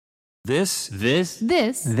This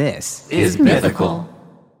is mythical.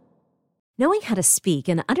 Knowing how to speak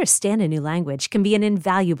and understand a new language can be an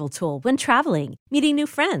invaluable tool when traveling, meeting new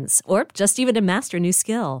friends, or just even to master a new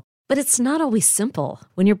skill. But it's not always simple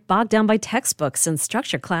when you're bogged down by textbooks and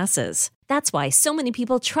structured classes. That's why so many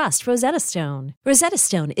people trust Rosetta Stone. Rosetta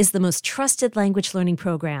Stone is the most trusted language learning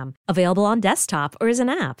program, available on desktop or as an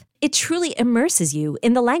app. It truly immerses you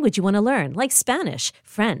in the language you want to learn, like Spanish,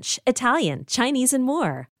 French, Italian, Chinese, and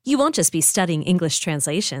more. You won't just be studying English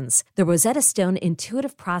translations. The Rosetta Stone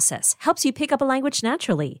intuitive process helps you pick up a language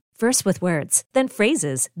naturally, first with words, then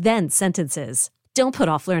phrases, then sentences. Don't put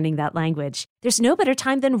off learning that language. There's no better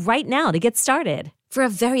time than right now to get started. For a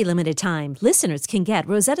very limited time, listeners can get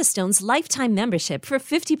Rosetta Stone's lifetime membership for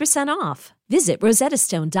 50% off. Visit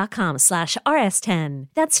rosettastone.com/rs10.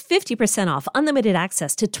 That's 50% off unlimited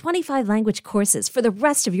access to 25 language courses for the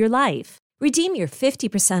rest of your life. Redeem your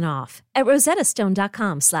 50% off at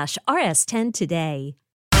rosettastone.com/rs10 today.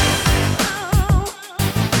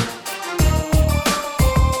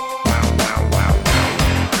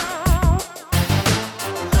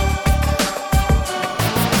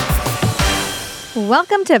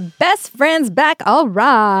 Welcome to Best Friends Back All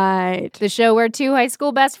Right. The show where two high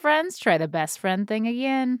school best friends try the best friend thing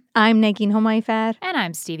again. I'm Negin Homaifad. And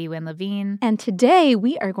I'm Stevie Wynn Levine. And today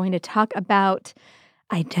we are going to talk about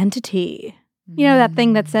identity. You know that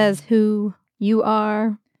thing that says who you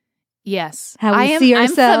are? Yes. How we see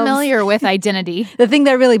ourselves. I'm familiar with identity. The thing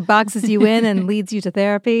that really boxes you in and leads you to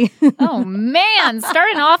therapy. Oh, man.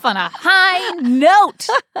 Starting off on a high note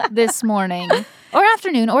this morning. Or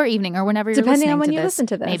afternoon, or evening, or whenever you're Depending listening on when to you this. listen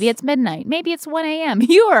to this. Maybe it's midnight. Maybe it's 1 a.m.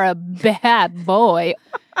 You are a bad boy.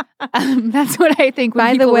 That's what I think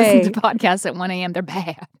when people listen to podcasts at 1 a.m. They're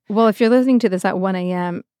bad. Well, if you're listening to this at 1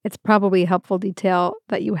 a.m., it's probably a helpful detail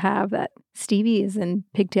that you have that Stevie is in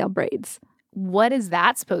pigtail braids. What is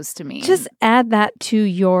that supposed to mean? Just add that to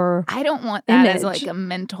your I don't want that image. as like a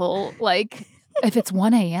mental, like, if it's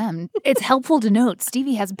 1 a.m., it's helpful to note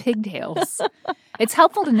Stevie has pigtails. It's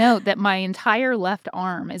helpful to note that my entire left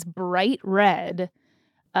arm is bright red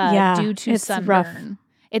due to sunburn. Rough.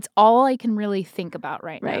 It's all I can really think about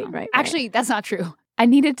right now. Right. Actually, that's not true. I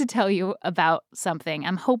needed to tell you about something.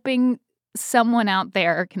 I'm hoping someone out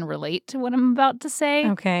there can relate to what I'm about to say.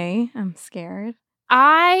 Okay, I'm scared.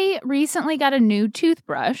 I recently got a new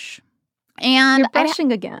toothbrush. And you're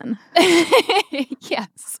brushing again.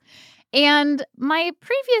 Yes. And my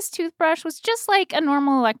previous toothbrush was just like a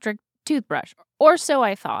normal electric toothbrush, or so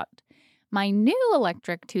I thought. My new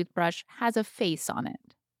electric toothbrush has a face on it.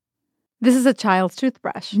 This is a child's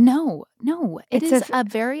toothbrush. No. It is a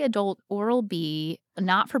very adult Oral-B,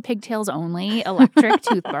 not for pigtails only, electric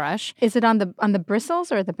toothbrush. Is it on the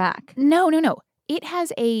bristles or the back? No. It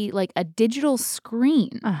has a digital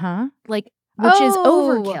screen. Which is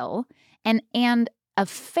Oh. overkill, and a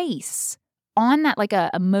face on that, like a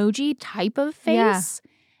emoji type of face. Yeah.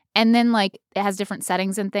 And then it has different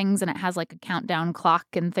settings and things, and it has like a countdown clock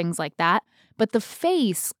and things like that. But the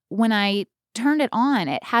face, when I turned it on,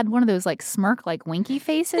 it had one of those smirk, winky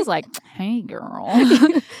faces, hey girl,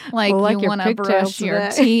 you want to brush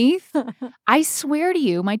your teeth. I swear to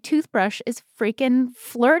you, my toothbrush is freaking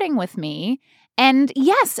flirting with me. And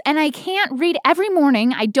yes, and I can't read every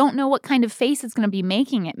morning. I don't know what kind of face it's going to be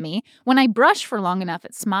making at me. When I brush for long enough,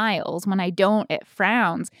 it smiles. When I don't, it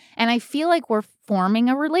frowns. And I feel like we're forming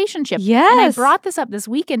a relationship. Yes. And I brought this up this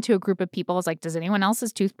weekend to a group of people. I was like, does anyone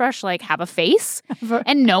else's toothbrush have a face?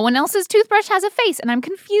 And no one else's toothbrush has a face. And I'm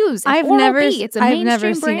confused. I've never seen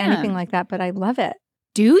seen anything like that, but I love it.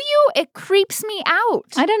 Do you? It creeps me out.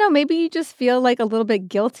 I don't know. Maybe you just feel a little bit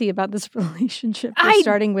guilty about this relationship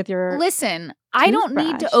starting with your Listen, I don't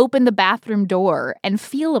need to open the bathroom door and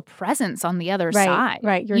feel a presence on the other side.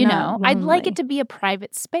 Right. You're not I'd like it to be a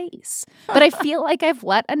private space. But I feel like I've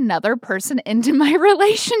let another person into my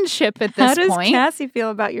relationship at this point. How does Cassie feel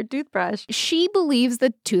about your toothbrush? She believes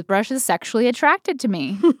the toothbrush is sexually attracted to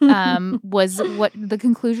me, was what the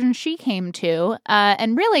conclusion she came to.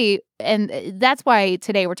 And that's why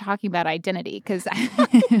today we're talking about identity, because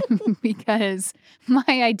my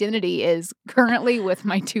identity is currently with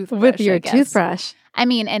my toothbrush. With your toothbrush. I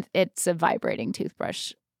mean, and it's a vibrating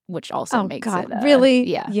toothbrush, which also makes it really?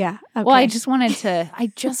 Yeah. Okay. Well, I just wanted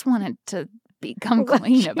to become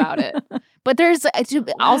clean about it. But there's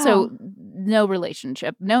also no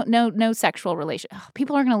relationship, no sexual relationship.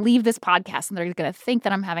 People are going to leave this podcast and they're going to think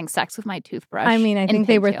that I'm having sex with my toothbrush. I mean, I think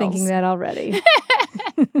they were thinking that already.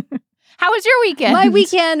 How was your weekend? My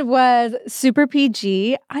weekend was super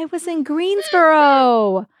PG. I was in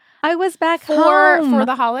Greensboro. I was back for home.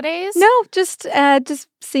 the holidays? No, just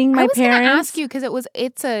seeing my parents. I was going to ask you because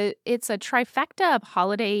it's a trifecta of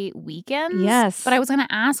holiday weekends. Yes. But I was going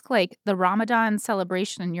to ask, like, the Ramadan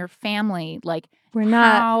celebration in your family, like, we're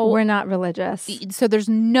not religious. So there's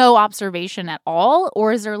no observation at all?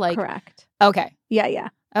 Or is there, like... Correct. Okay. Yeah.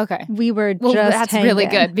 Okay. We were that's really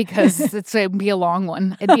good because it'd be a long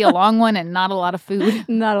one. It'd be a long one and not a lot of food.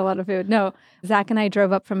 Not a lot of food. No. Zach and I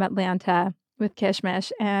drove up from Atlanta with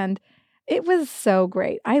Kishmish, and it was so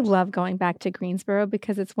great. I love going back to Greensboro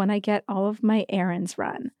because it's when I get all of my errands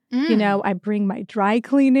run. You know, I bring my dry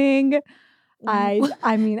cleaning.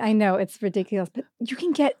 I mean, I know it's ridiculous, but you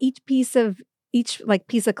can get each piece of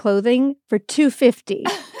clothing for $2.50.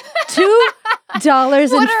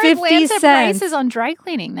 $2.50. What are Atlanta prices on dry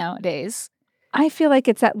cleaning nowadays? I feel like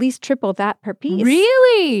it's at least triple that per piece.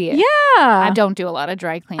 Really? Yeah. I don't do a lot of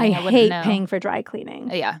dry cleaning. I hate know. paying for dry cleaning.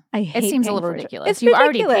 Yeah. I hate it seems a paying little for ridiculous. It's you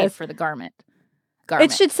ridiculous. already paid for the garment.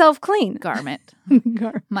 It should self-clean. Garment.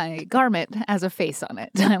 My garment has a face on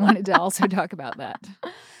it. I wanted to also talk about that.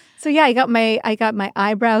 So yeah, I got my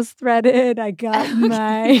eyebrows threaded. I got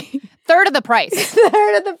my third of the price.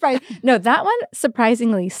 No, that one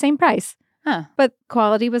surprisingly same price. Huh. But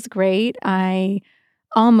quality was great. I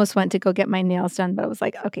almost went to go get my nails done, but I was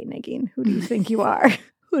like, okay, Nagin, who do you think you are?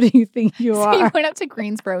 Who do you think you are? So you went up to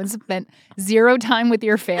Greensboro and spent 0 time with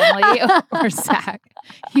your family or Zach.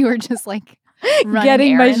 You were just like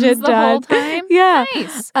getting my shit the done whole time. Yeah.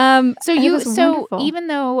 Nice. So wonderful. Even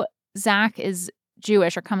though Zach is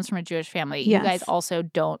Jewish or comes from a Jewish family, yes. You guys also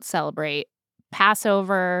don't celebrate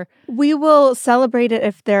Passover. We will celebrate it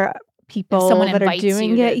if there are people that are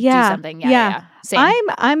doing it. Do something. Yeah. Same.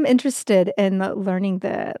 I'm interested in learning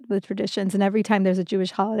the traditions, and every time there's a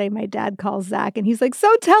Jewish holiday, my dad calls Zach and he's like,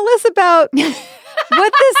 "So tell us about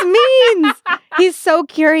what this means." He's so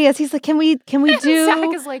curious. He's like, "Can we do?"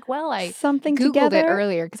 Zach is like, "Well, I something Googled together it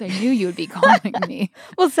earlier because I knew you would be calling me."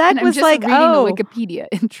 Well, Zach was just like, reading "Oh, the Wikipedia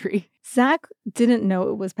entry." Zach didn't know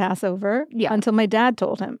it was Passover until my dad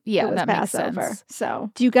told him it was that Passover. Makes sense.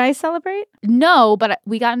 So, do you guys celebrate? No, but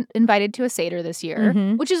we got invited to a Seder this year,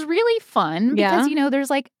 which is really fun because, there's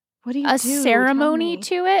like a ceremony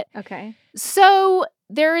to it. Okay. So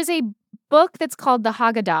there is a book that's called the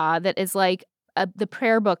Haggadah that is like the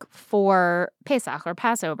prayer book for Pesach or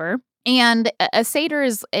Passover. And a Seder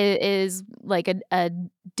is like a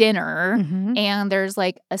dinner, and there's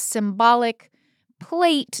like a symbolic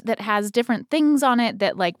plate that has different things on it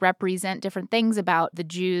that like represent different things about the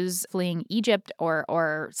Jews fleeing Egypt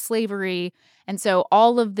or slavery. And so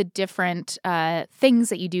all of the different things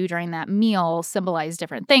that you do during that meal symbolize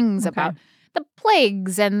different things about the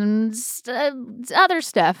plagues and other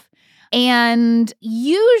stuff. And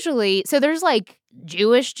usually, so there's like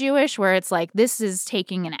Jewish, where it's like, this is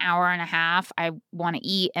taking an hour and a half. I want to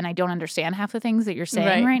eat and I don't understand half the things that you're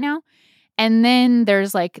saying right now. And then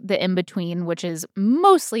there's like the in-between, which is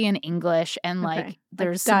mostly in English. And like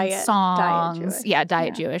there's some songs.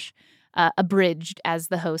 Diet Jewish. Abridged, as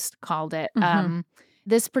the host called it.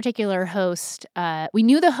 This particular host, we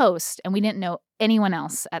knew the host and we didn't know anyone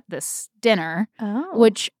else at this dinner,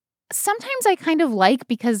 which sometimes I kind of like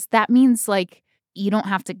because that means like you don't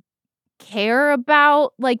have to care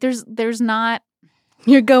about, like there's not.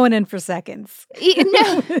 You're going in for seconds.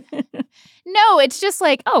 No, it's just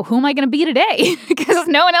like, oh, who am I going to be today? Because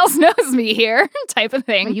no one else knows me here type of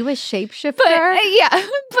thing. Are you a shapeshifter?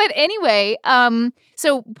 But anyway,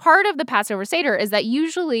 so part of the Passover Seder is that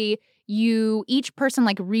usually each person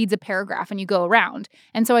like reads a paragraph and you go around.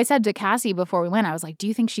 And so I said to Cassie before we went, I was like, do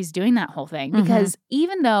you think she's doing that whole thing? Because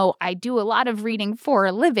even though I do a lot of reading for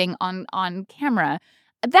a living on camera,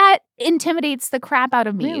 that intimidates the crap out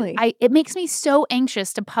of me. Really? It makes me so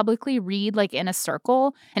anxious to publicly read like in a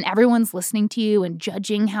circle and everyone's listening to you and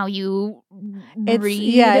judging how you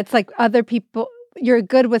read. Yeah, it's like other people. You're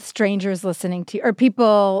good with strangers listening to you or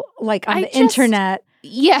people like on the internet.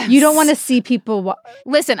 Yes. You don't want to see people.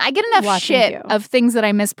 Listen, I get enough shit of things that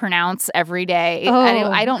I mispronounce every day.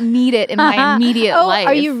 I don't need it in my immediate life.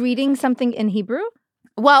 Are you reading something in Hebrew?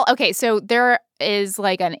 Well, okay, so there is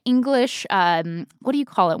like an English, what do you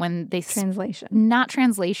call it when they... Translation. Not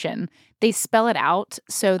translation. They spell it out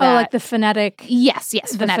so that... Oh, like the phonetic... Yes,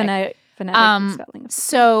 phonetic. Phonetic spelling.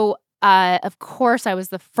 So, of course, I was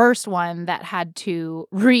the first one that had to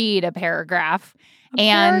read a paragraph.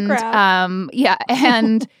 And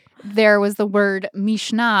there was the word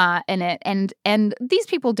Mishnah in it. And these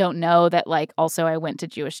people don't know that, like, also I went to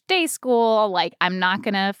Jewish day school. Like, I'm not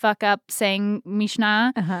going to fuck up saying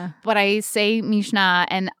Mishnah, but I say Mishnah.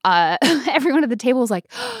 And everyone at the table was like,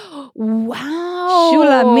 wow.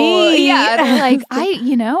 Shula me. Yeah. They're like,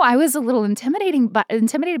 I was a little intimidated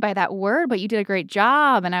by that word, but you did a great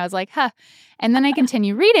job. And I was like, huh. And then I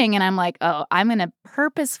continue reading and I'm like, oh, I'm going to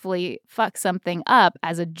purposefully fuck something up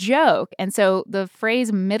as a joke. And so the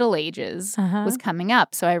phrase Middle Ages was coming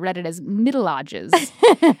up. So I read it as Middle Ages.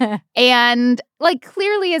 And like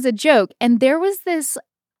clearly as a joke. And there was this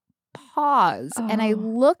pause. And I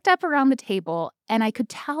looked up around the table and I could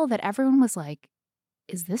tell that everyone was like,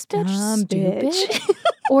 is this bitch stupid?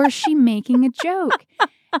 Or is she making a joke?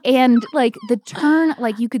 And like the turn,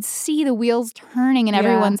 like you could see the wheels turning in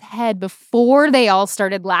everyone's head before they all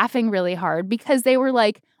started laughing really hard because they were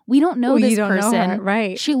like, we don't know this person. Know her.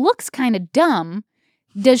 Right. She looks kind of dumb.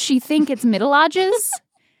 Does she think it's Middle Ages?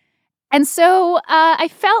 And so I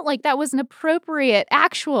felt like that was an appropriate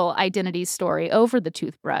actual identity story over the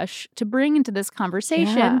toothbrush to bring into this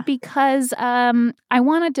conversation because I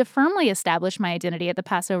wanted to firmly establish my identity at the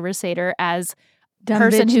Passover Seder as Dumb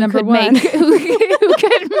person bitch who number could one. make who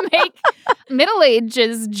could make Middle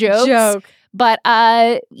Ages jokes. But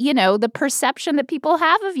the perception that people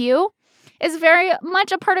have of you is very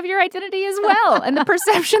much a part of your identity as well. And the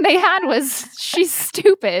perception they had was she's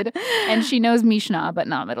stupid and she knows Mishnah, but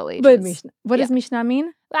not Middle Ages. But Mishnah. What does Mishnah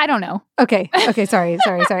mean? I don't know. Okay. Sorry.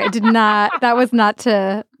 I did not. That was not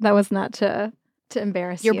to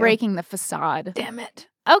embarrass you. You're breaking the facade. Damn it.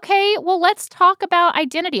 Okay, well, let's talk about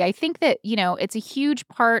identity. I think that, it's a huge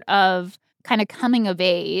part of kind of coming of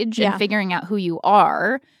age and figuring out who you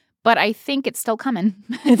are, but I think it's still coming.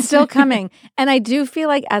 It's still coming. And I do feel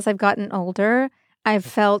like as I've gotten older, I've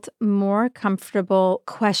felt more comfortable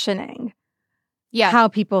questioning how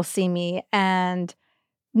people see me and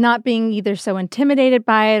not being either so intimidated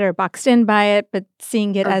by it or boxed in by it, but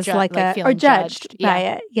seeing it as or judged by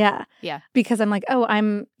it. Yeah. Because I'm like, oh,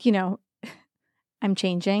 I'm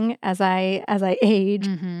changing as I age.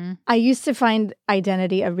 Mm-hmm. I used to find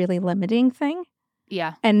identity a really limiting thing.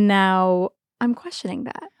 Yeah. And now I'm questioning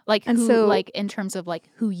that. Like in terms of like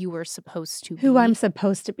who you were supposed to be. Who I'm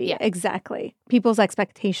supposed to be. Yeah. Exactly. People's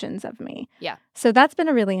expectations of me. Yeah. So that's been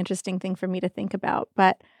a really interesting thing for me to think about.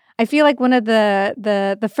 But I feel like one of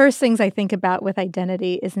the first things I think about with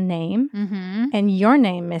identity is name. Mm-hmm. And your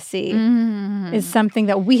name, Missy, is something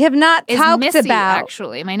that we have not talked Missy, about.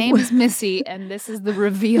 Actually, my name is Missy, and this is the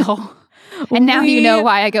reveal. And now you know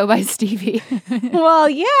why I go by Stevie. Well,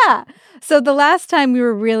 yeah. So the last time we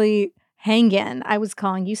were really hanging, I was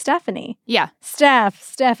calling you Stephanie. Yeah.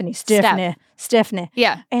 Stephanie.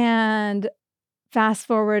 Yeah. And fast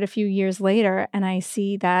forward a few years later, and I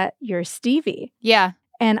see that you're Stevie. Yeah.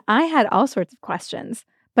 And I had all sorts of questions,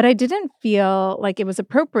 but I didn't feel like it was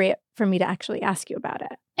appropriate for me to actually ask you about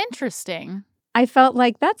it. Interesting. I felt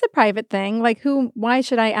like that's a private thing. Like why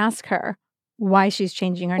should I ask her why she's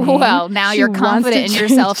changing her name? Well, now you're confident in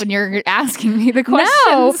yourself and you're asking me the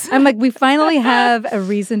questions. No, I'm like, we finally have a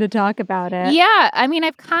reason to talk about it. Yeah. I mean,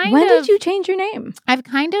 When did you change your name? I've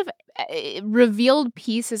kind of revealed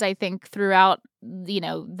pieces, I think, throughout,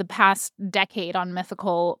 the past decade on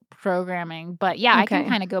mythical programming. But yeah, I can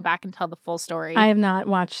kind of go back and tell the full story. I have not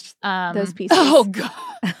watched those pieces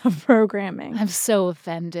of programming. I'm so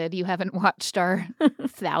offended. You haven't watched our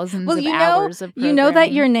thousands of hours of programming. You know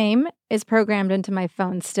that your name is programmed into my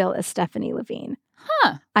phone still as Stephanie Levine.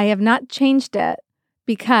 Huh. I have not changed it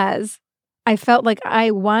because I felt like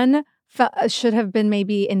should have been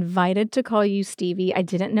maybe invited to call you Stevie. I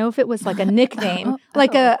didn't know if it was like a nickname,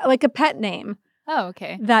 like a pet name. Oh,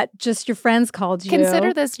 okay. That just your friends called you.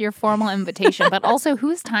 Consider this your formal invitation, but also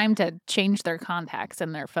who's time to change their contacts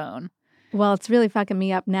in their phone? Well, it's really fucking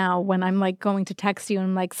me up now when I'm like going to text you and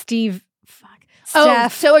I'm like, Steph. Oh,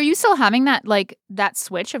 so are you still having that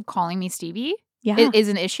switch of calling me Stevie? Yeah. Is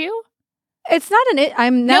an issue? It's not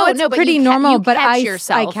it's pretty normal, but I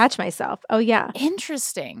catch myself. Oh, yeah.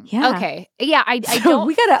 Interesting. Yeah. Okay. Yeah, I don't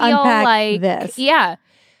we got to unpack this. Yeah.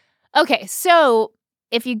 Okay, so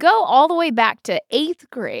if you go all the way back to 8th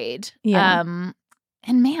grade, and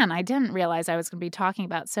man, I didn't realize I was going to be talking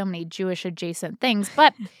about so many Jewish adjacent things,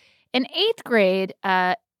 but in 8th grade,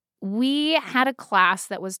 we had a class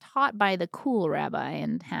that was taught by the cool rabbi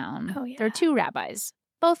in town. Oh, yeah. There are 2 rabbis.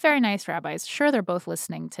 Both very nice rabbis. Sure, they're both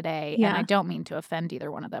listening today, and I don't mean to offend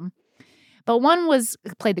either one of them. But one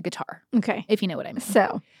played the guitar. Okay. If you know what I mean.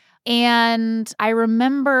 So. And I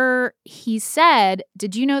remember he said,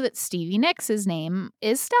 did you know that Stevie Nicks' name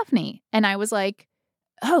is Stephanie? And I was like,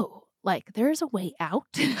 oh, like there's a way out?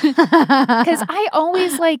 Because I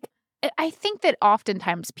always I think that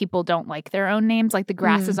oftentimes people don't like their own names, like the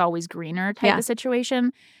grass is always greener type of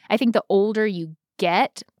situation. I think the older you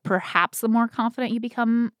get, perhaps the more confident you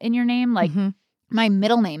become in your name. Like My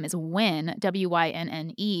middle name is Wynne,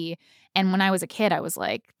 Wynne. And when I was a kid, I was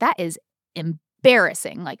like, that is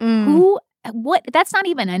embarrassing. Like, what? That's not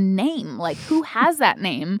even a name. Like, who has that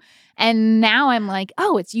name? And now I'm like,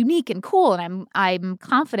 oh, it's unique and cool. And I'm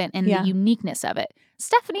confident in the uniqueness of it.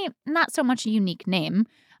 Stephanie, not so much a unique name.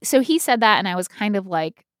 So he said that, and I was kind of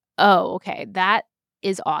like, oh, okay, that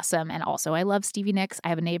is awesome. And also, I love Stevie Nicks. I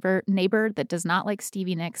have a neighbor that does not like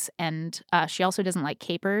Stevie Nicks, and she also doesn't like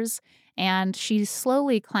capers. And she's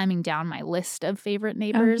slowly climbing down my list of favorite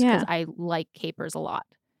neighbors because I like capers a lot.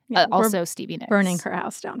 Yeah, also, Stevie Nicks. Burning her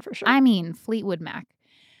house down for sure. I mean, Fleetwood Mac.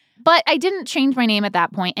 But I didn't change my name at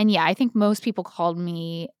that point. And yeah, I think most people called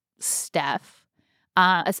me Steph,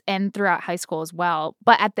 and throughout high school as well.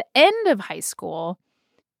 But at the end of high school,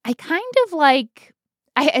 I kind of like...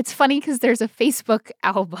 it's funny because there's a Facebook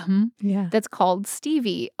album that's called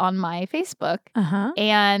Stevie on my Facebook.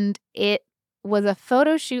 And it was a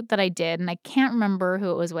photo shoot that I did, and I can't remember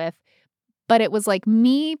who it was with, but it was like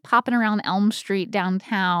me popping around Elm Street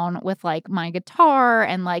downtown with like my guitar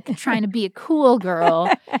and like trying to be a cool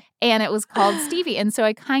girl. And it was called Stevie. And so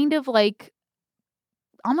I kind of like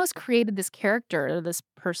almost created this character, this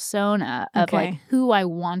persona of like who I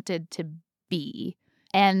wanted to be.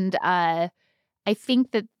 And I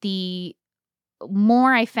think that the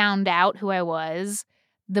more I found out who I was,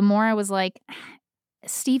 the more I was like,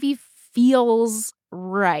 Stevie feels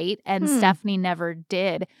right, and Stephanie never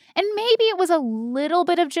did. And maybe it was a little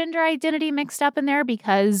bit of gender identity mixed up in there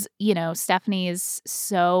because, you know, Stephanie is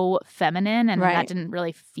so feminine and that didn't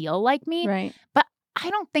really feel like me. Right. But I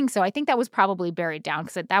don't think so. I think that was probably buried down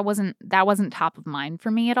because that wasn't top of mind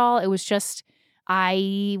for me at all. It was just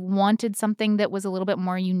I wanted something that was a little bit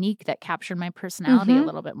more unique, that captured my personality a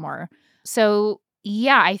little bit more. So,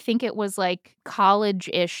 yeah, I think it was like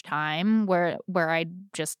college-ish time where I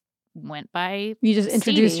just went by You just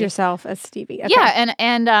introduced Stevie. Yourself as Stevie. Okay. Yeah,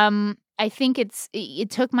 and I think it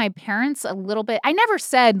took my parents a little bit. I never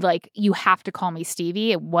said like you have to call me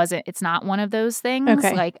Stevie. It's not one of those things.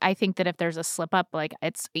 Okay. Like I think that if there's a slip up, like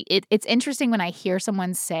it's interesting when I hear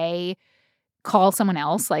someone call someone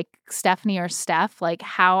else like Stephanie or Steph, like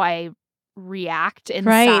how I react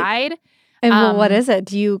inside. And well, what is it?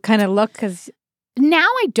 Do you kind of look because now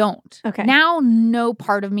I don't. Okay. Now no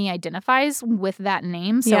part of me identifies with that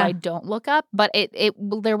name, so I don't look up. But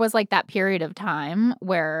there was like that period of time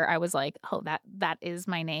where I was like, oh, that is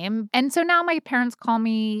my name. And so now my parents call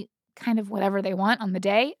me kind of whatever they want on the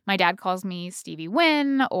day. My dad calls me Stevie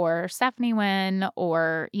Wynne or Stephanie Wynne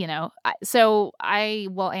or, you know, so I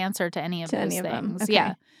will answer to any of those things. Okay.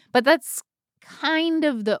 Yeah. But that's kind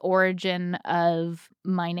of the origin of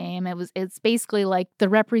my name. It's basically like the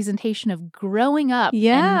representation of growing up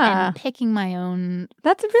and picking my own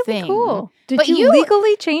That's really thing. cool. Did you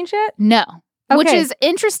legally change it? No. Okay. Which is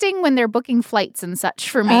interesting when they're booking flights and such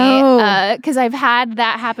for me. Oh. Because I've had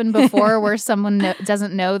that happen before where someone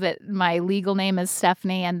doesn't know that my legal name is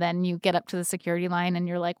Stephanie, and then you get up to the security line and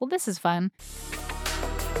you're like, well, this is fun.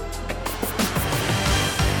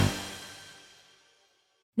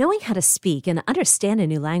 Knowing how to speak and understand a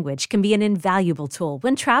new language can be an invaluable tool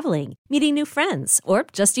when traveling, meeting new friends, or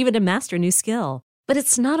just even to master a new skill. But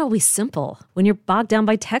it's not always simple when you're bogged down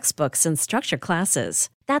by textbooks and structured classes.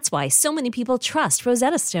 That's why so many people trust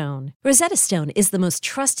Rosetta Stone. Rosetta Stone is the most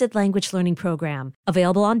trusted language learning program,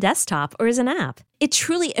 available on desktop or as an app. It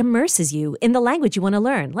truly immerses you in the language you want to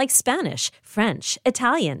learn, like Spanish, French,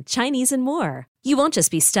 Italian, Chinese, and more. You won't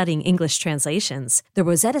just be studying English translations. The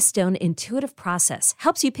Rosetta Stone intuitive process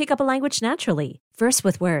helps you pick up a language naturally, first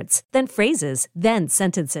with words, then phrases, then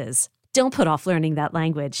sentences. Don't put off learning that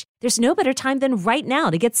language. There's no better time than right now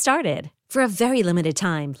to get started. For a very limited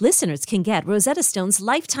time, listeners can get Rosetta Stone's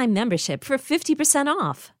lifetime membership for 50%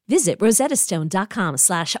 off. Visit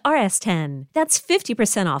rosettastone.com/rs10. That's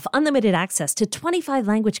 50% off unlimited access to 25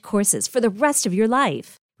 language courses for the rest of your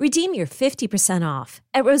life. Redeem your 50% off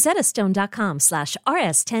at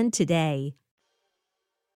rosettastone.com/rs10 today.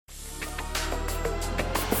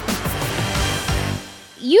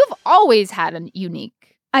 You've always had a unique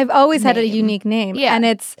I've always had a name. unique name. Yeah. And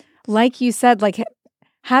it's like you said, like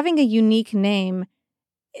having a unique name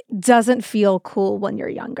doesn't feel cool when you're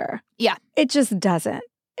younger. Yeah. It just doesn't.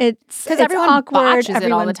 It's everyone awkward. botches it all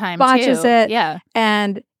Everyone the time, botches too. it. Yeah.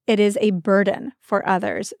 And it is a burden for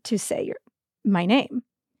others to say my name.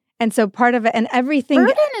 And so part of it and everything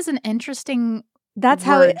Burden is an interesting that's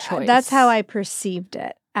word how choice. That's how I perceived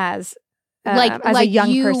it as like a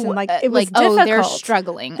young person. Like it was difficult. Oh, they're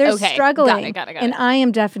struggling. They're okay. struggling. Got it. And I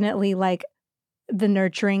am definitely like the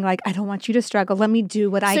nurturing, like, I don't want you to struggle. Let me do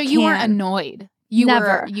what I can. So you weren't annoyed?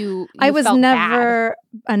 Never. You I was felt never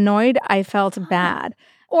bad. annoyed. I felt bad.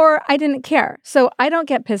 or I didn't care. So I don't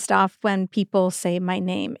get pissed off when people say my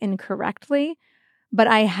name incorrectly, but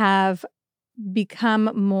I have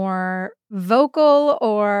become more vocal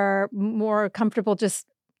or more comfortable just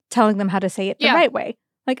telling them how to say it the right way.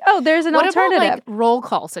 Like, oh, there's an alternative. What about like roll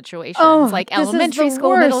call situations? Oh, like elementary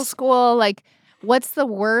school, middle school, like what's the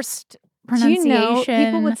worst pronunciation? Do you know,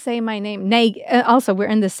 people would say my name. Also, we're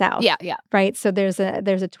in the South. Yeah. Right? So there's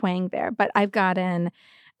a twang there. But I've gotten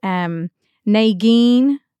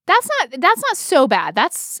Nagin. That's not so bad.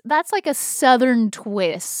 That's like a Southern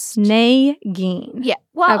twist. Nagin. Yeah.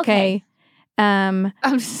 Well, okay. I'm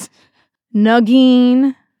just...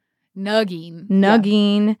 Nugging. Nugging.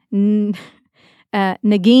 Nagin.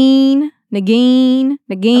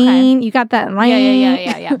 Okay. You got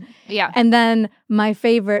that? Yeah. And then my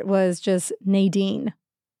favorite was just Nadine.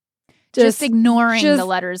 Just ignoring the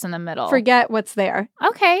letters in the middle. Forget what's there.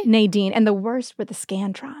 Okay. Nadine. And the worst were the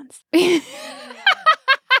Scantrons.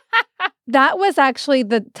 That was actually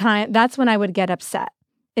the time, that's when I would get upset,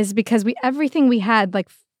 is because everything we had, like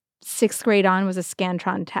 6th grade on, was a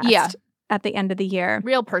Scantron test at the end of the year.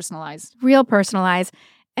 Real personalized.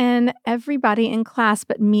 And everybody in class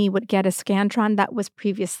but me would get a Scantron that was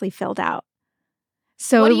previously filled out.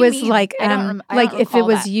 So it was like, if it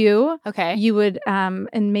was you, you would,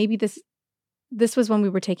 and maybe this was when we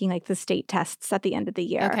were taking like the state tests at the end of the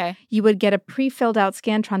year. Okay. You would get a pre-filled out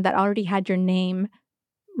Scantron that already had your name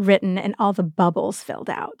written and all the bubbles filled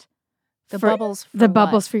out. Bubbles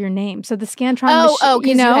for your name. So the Scantron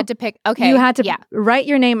machine, you had to pick. Okay. You had to write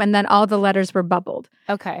your name and then all the letters were bubbled.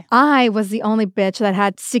 Okay. I was the only bitch that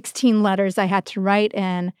had 16 letters I had to write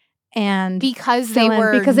in and because they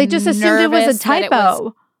just assumed it was a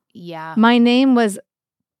typo. My name was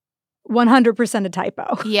 100% a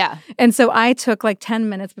typo. Yeah. And so I took like 10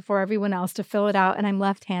 minutes before everyone else to fill it out, and I'm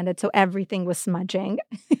left-handed, so everything was smudging.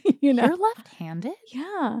 You're left-handed?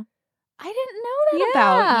 Yeah. I didn't know that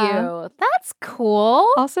about you. That's cool.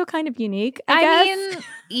 Also kind of unique, I guess.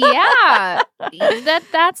 Mean,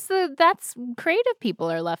 that's creative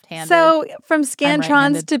people are left-handed. So from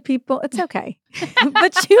Scantrons to people, it's okay.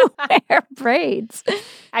 But you wear braids.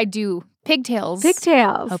 I do. Pigtails.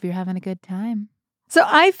 Hope you're having a good time. So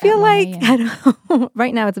I feel like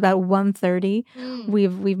right now it's about 1:30.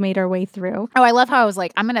 We've made our way through. Oh, I love how I was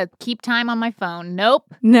like, I'm gonna keep time on my phone. Nope.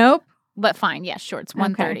 But fine, yeah, sure. It's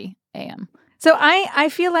 1:30 a.m. So I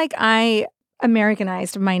feel like I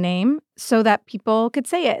Americanized my name so that people could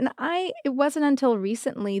say it, and it wasn't until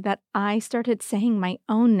recently that I started saying my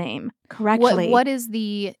own name correctly. What is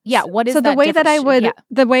the What is so that the way that I would yeah.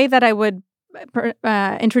 the way that I would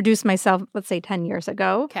introduce myself, let's say 10 years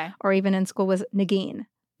ago, or even in school, was Nagin.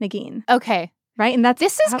 Okay. Right? And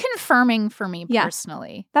this is confirming for me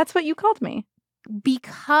personally. That's what you called me.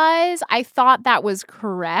 Because I thought that was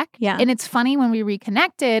correct. Yeah. And it's funny, when we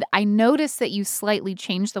reconnected, I noticed that you slightly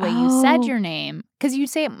changed the way you said your name. Because you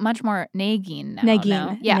say it much more Nagin now.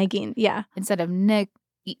 Nagin, yeah. Instead of Nick.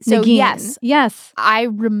 So Nagin. Yes. I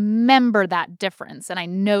remember that difference and I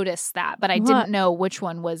noticed that, but I didn't know which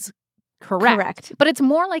one was correct. But it's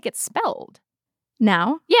more like it's spelled.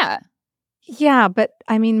 Now? Yeah. Yeah, but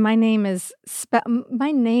I mean, my name is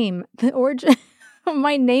the origin.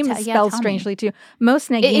 My name is spelled strangely too. Most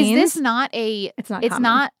Nagins. Is this not a? It's not. It's common.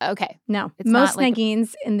 not okay. No, most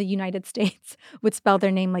Nagins in the United States would spell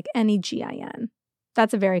their name like Negin.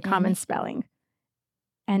 That's a very common spelling.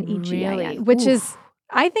 Negin, really? Which is,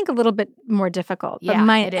 I think, a little bit more difficult. Yeah, but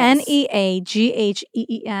my it is.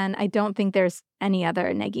 Neagheen, I don't think there's any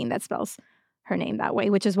other Nagin that spells her name that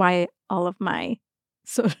way. Which is why all of my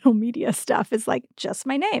social media stuff is like just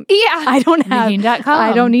my name. Yeah. I don't have, Nagin.com.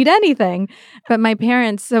 I don't need anything. But my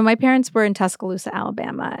parents were in Tuscaloosa,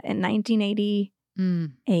 Alabama in 1988.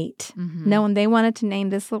 Mm-hmm. No, and they wanted to name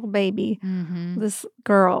this little baby, mm-hmm. this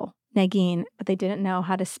girl, Nagin, but they didn't know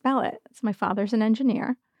how to spell it. So my father's an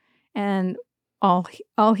engineer. And all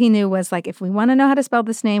he knew was like, if we want to know how to spell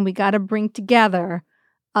this name, we got to bring together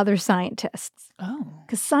other scientists. Oh.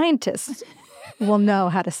 Because scientists will know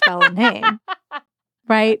how to spell a name.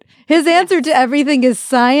 Right? His answer to everything is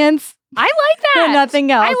science. I like that. And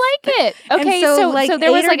nothing else. I like it. Okay, so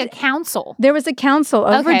there was like a council. There was a council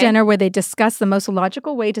over dinner where they discussed the most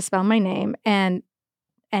logical way to spell my name, and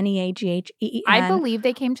Neagheen. I believe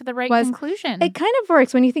they came to the right conclusion. It kind of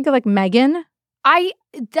works when you think of like Megan.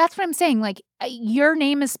 That's what I'm saying. Like your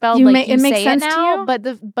name is spelled like you it makes say sense it now, to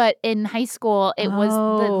you? but in high school it was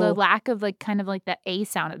the lack of like kind of like the A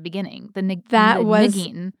sound at the beginning.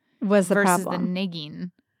 Nagin was the versus problem. The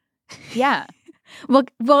Nagin. Yeah.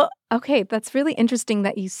 Well, okay, that's really interesting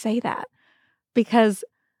that you say that, because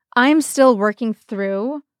I'm still working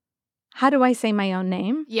through how do I say my own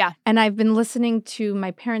name? Yeah. And I've been listening to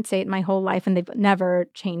my parents say it my whole life, and they've never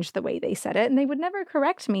changed the way they said it. And they would never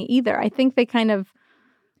correct me either. I think they kind of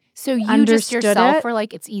So you just understood yourself it. were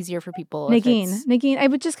like, it's easier for people. Nagin. I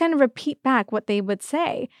would just kind of repeat back what they would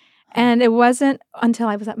say. And it wasn't until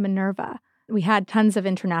I was at Minerva. We had tons of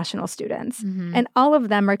international students, and all of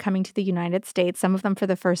them are coming to the United States, some of them for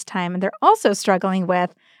the first time. And they're also struggling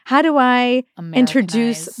with, how do I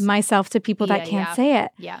introduce myself to people that can't say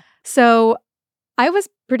it? Yeah. So I was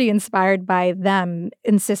pretty inspired by them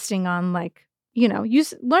insisting on, like, you know,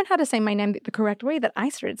 learn how to say my name the correct way, that I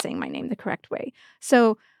started saying my name the correct way.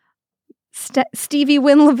 So Stevie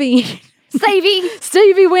Wynn Levine.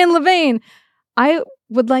 Stevie Wynn Levine. I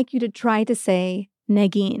would like you to try to say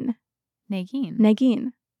Nagin.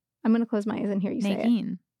 Nagin. I'm going to close my eyes and hear you say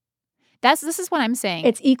it. This is what I'm saying.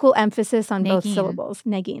 It's equal emphasis on both syllables.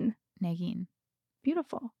 Nagin.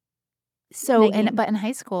 Beautiful. So, but in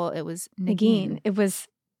high school, it was Nagin. It was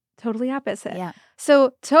totally opposite. Yeah.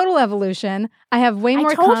 So, total evolution. I have way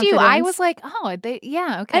more confidence. I told you. I was like, okay.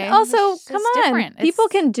 And also, come on. Different. People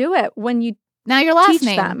can do it when you now your last teach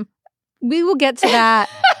name. them. We will get to that.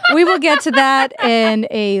 We will get to that in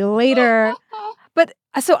a later. But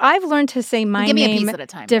so I've learned to say my Give me name a piece at a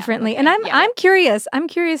time. differently. Yeah. Okay. And I'm curious. I'm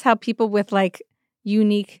curious how people with like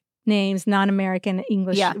unique names, non-American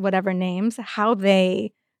English, whatever names, how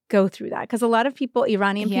they go through that. Because a lot of people,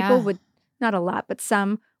 Iranian people would, not a lot, but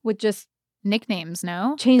some would just nicknames,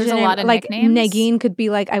 no? Change There's the name. A lot of like nicknames. Nagin could be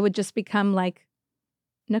like, I would just become like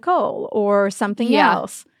Nicole or something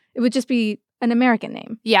else. It would just be an American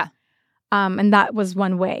name. Yeah. And that was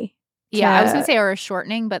one way. Yeah, I was going to say, or a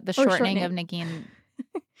shortening, but the shortening of Nagin.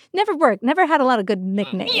 Never worked. Never had a lot of good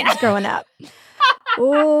nicknames growing up.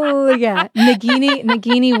 Oh, yeah. Nagini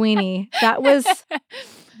Weenie. That was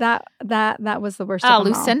the worst of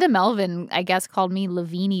them Lucinda Melvin, I guess, called me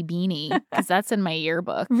Lavini Beanie because that's in my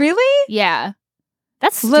yearbook. Really? Yeah.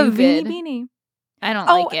 That's stupid. Lavini Beanie. I don't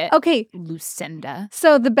like it. Okay. Lucinda.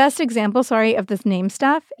 So the best example, of this name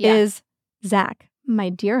stuff is Zach, my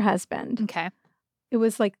dear husband. Okay. It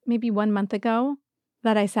was like maybe 1 month ago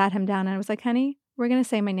that I sat him down and I was like, honey, we're going to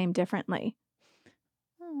say my name differently.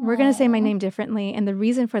 We're going to say my name differently. And the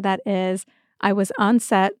reason for that is I was on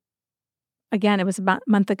set. Again, it was about a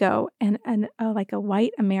month ago. And like a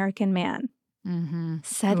white American man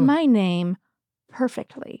said my name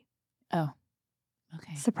perfectly. Oh,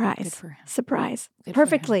 okay. Surprise. Good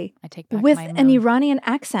Perfectly. I take back with my an Iranian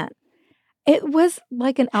accent. It was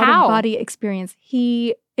like an out-of-body experience.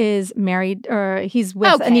 He is married, or he's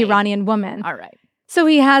with an Iranian woman. All right. So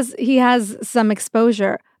he has some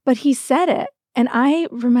exposure, but he said it. And I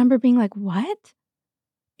remember being like, what?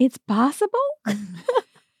 It's possible?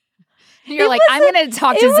 You're like, I'm going to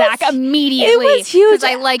talk to Zach immediately. It was huge. Because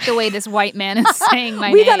I like the way this white man is saying my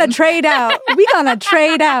name. We're going to trade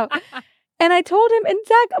out. And I told him, and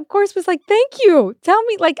Zach, of course, was like, thank you. Tell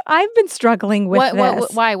me, like, I've been struggling with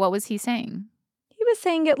this. Why? What was he saying? He was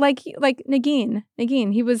saying it like Nagin.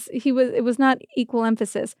 It was not equal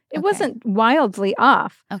emphasis. It wasn't wildly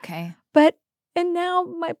off. Okay. And now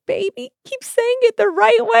my baby keeps saying it the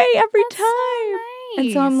right way every time. So nice.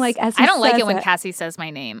 And so I'm like, as he I don't like it when it, Cassie says my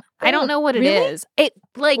name. I don't know what it is. It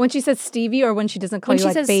like when she says Stevie, or when she doesn't call you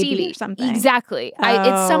like baby Stevie, or something. Exactly.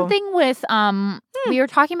 It's something with we were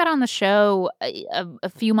talking about on the show a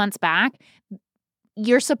few months back.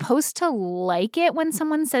 You're supposed to like it when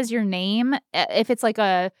someone says your name if it's like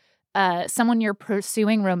a someone you're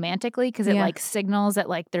pursuing romantically, because it like signals that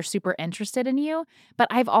like they're super interested in you. But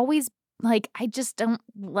I've always like, I just don't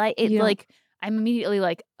like it. Like, I'm immediately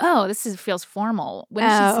like, oh, this feels formal. When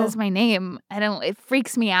she says my name, it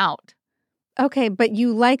freaks me out. Okay, but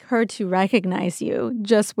you like her to recognize you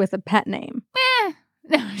just with a pet name.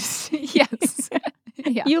 Yes.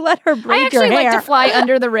 Yeah. You let her braid your hair. I actually like to fly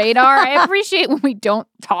under the radar. I appreciate when we don't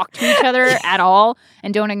talk to each other at all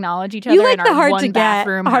and don't acknowledge each other like in our one to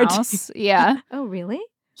bathroom house. Yeah. Oh, really?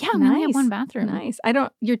 Yeah, we only have one bathroom. Nice.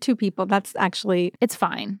 You're two people. That's actually... It's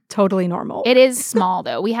fine. Totally normal. It is small,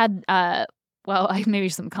 though. We had, maybe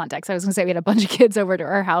some context. I was going to say we had a bunch of kids over to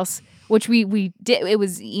our house, which we did. It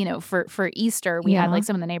was, for Easter, we had like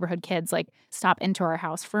some of the neighborhood kids like stop into our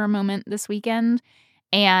house for a moment this weekend.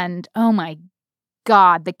 And oh my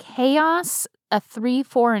God, the chaos a 3,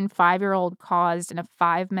 4, and 5-year-old caused in a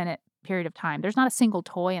 5-minute period of time. There's not a single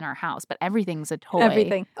toy in our house, but everything's a toy.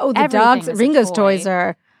 Everything. Oh, the dogs. Ringo's toys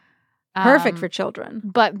are perfect for children.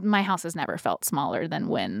 But my house has never felt smaller than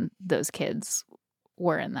when those kids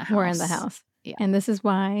were in the house. Yeah. And this is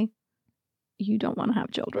why you don't want to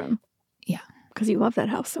have children. Yeah. Because you love that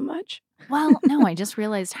house so much. Well, no, I just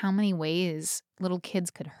realized how many ways little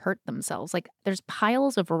kids could hurt themselves. Like, there's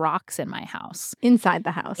piles of rocks in my house. Inside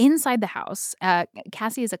the house. Inside the house.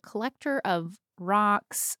 Cassie is a collector of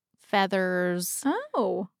rocks, feathers,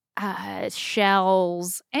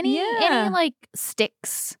 shells, any like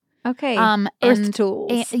sticks. Okay. Earth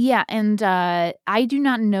tools. And I do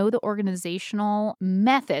not know the organizational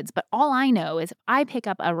methods, but all I know is if I pick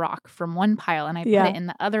up a rock from one pile and I put it in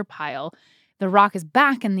the other pile, the rock is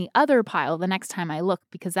back in the other pile the next time I look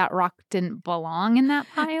because that rock didn't belong in that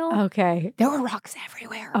pile. Okay. There were rocks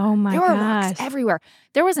everywhere. Oh my gosh. There were rocks everywhere.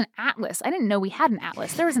 There was an atlas. I didn't know we had an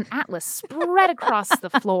atlas. There was an atlas spread across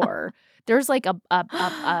the floor. There's like a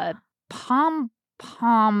pom,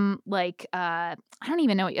 like, I don't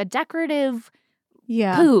even know, a decorative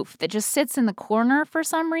poof that just sits in the corner for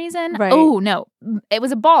some reason. Right. Oh, no. It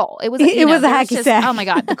was a ball. It was a hacky sack. Oh, my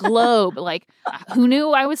God. The globe. Like, who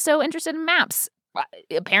knew I was so interested in maps?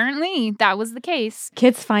 Apparently, that was the case.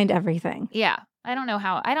 Kids find everything. Yeah. I don't know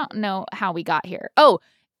how we got here. Oh,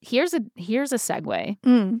 here's a segue.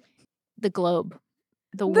 The globe.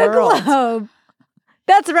 The world. Globe.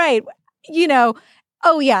 That's right.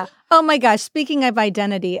 Oh, yeah. Oh, my gosh. Speaking of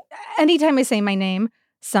identity, anytime I say my name,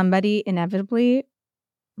 somebody inevitably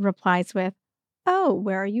replies with, oh,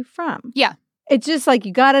 where are you from? Yeah. It's just like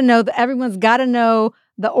you got to know that everyone's got to know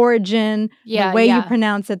the origin, the way you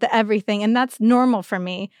pronounce it, the everything. And that's normal for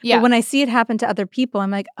me. Yeah. But when I see it happen to other people, I'm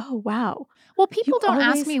like, oh, wow. Well, people don't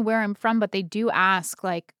ask me where I'm from, but they do ask,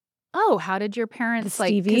 like, oh, how did your parents,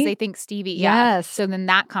 like, because they think Stevie. Yeah. Yes. So then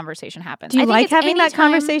that conversation happens. Do you like having that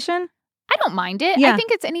conversation? I don't mind it. Yeah. I think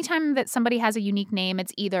it's anytime that somebody has a unique name,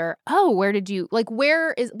 it's either, oh,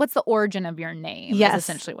 what's the origin of your name? Yes. Is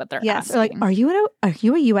essentially what they're asking. Or like, are you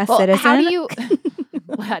a U.S. citizen? How do you,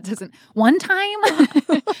 well, that doesn't, one time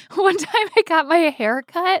I got my hair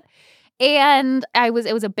cut and it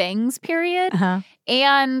was a bangs period.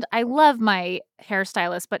 And I love my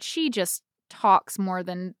hairstylist, but she just talks more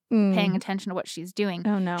than paying attention to what she's doing.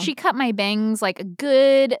 Oh, no. She cut my bangs like a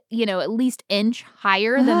good, at least inch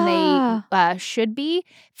higher than they should be.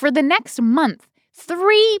 For the next month,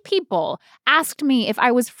 3 people asked me if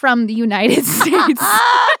I was from the United States.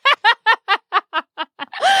 I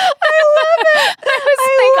love it. I was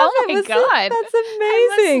like, oh my God. That's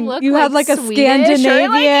amazing. You have like a Swedish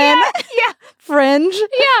Scandinavian fringe.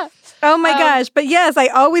 Yeah. Oh my gosh. But yes, I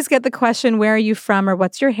always get the question, where are you from or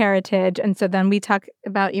what's your heritage? And so then we talk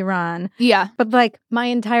about Iran. Yeah. But like my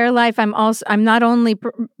entire life, I'm not only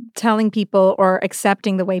telling people or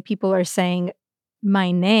accepting the way people are saying my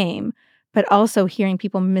name, but also hearing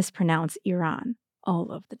people mispronounce Iran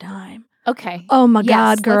all of the time. Okay. Oh my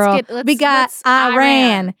God, girl. We got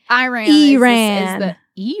Iran. Iran.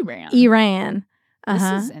 Iran. This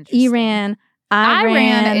is interesting.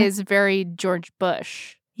 Iran is very George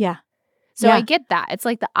Bush. Yeah. So I get that. It's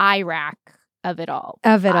like the Iraq of it all.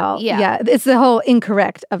 Yeah. It's the whole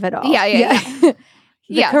incorrect of it all. Yeah.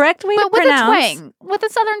 The correct way to pronounce. With a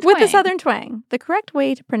southern twang. With a southern twang. The correct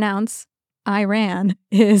way to pronounce Iran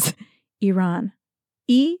is Iran.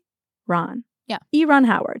 Iran. Yeah. Iran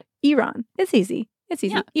Howard. Iran. It's easy. It's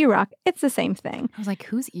easy. Yeah. Iraq. It's the same thing. I was like,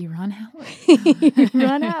 who's Iran Howard?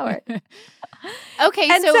 Iran Howard. Okay,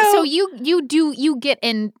 and so you get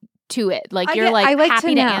into it. Like you're like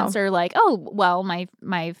happy to answer like, oh, well,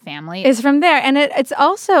 my family is from there. And it's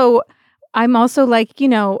also, I'm also like,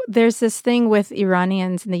 there's this thing with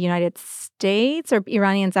Iranians in the United States or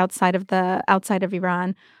Iranians outside of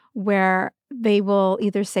Iran where they will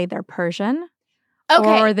either say they're Persian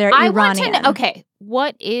or they're Iranian. Want to know, okay,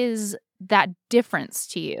 what is that difference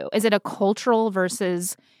to you? Is it a cultural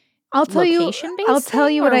versus location-based? I'll tell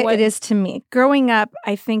you what it is to me. Growing up,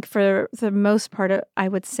 I think for the most part, I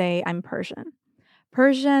would say I'm Persian.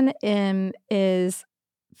 Persian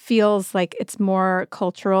feels like it's more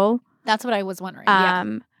cultural. That's what I was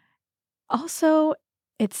wondering. Also,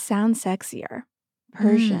 it sounds sexier.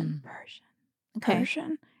 Persian. Okay.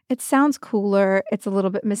 Persian. It sounds cooler. It's a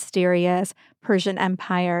little bit mysterious. Persian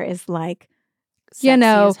Empire is like,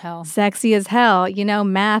 sexy as hell.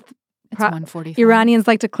 Math. It's 145. Iranians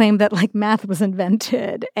like to claim that like math was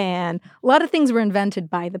invented, and a lot of things were invented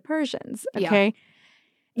by the Persians. Okay.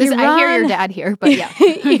 Yeah. I hear your dad here, but yeah.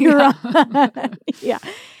 Iran. Yeah.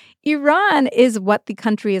 Iran is what the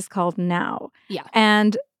country is called now. Yeah.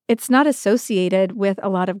 And it's not associated with a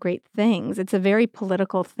lot of great things. It's a very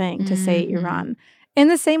political thing to say Iran. In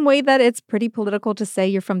the same way that it's pretty political to say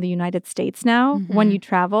you're from the United States now when you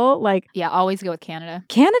travel. Like, yeah, always go with Canada.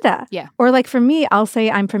 Canada. Yeah. Or like for me, I'll say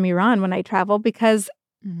I'm from Iran when I travel because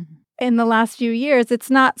in the last few years, it's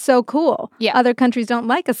not so cool. Yeah. Other countries don't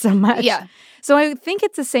like us so much. Yeah. So I think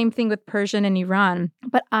it's the same thing with Persian and Iran.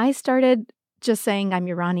 But I started just saying I'm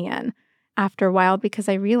Iranian after a while because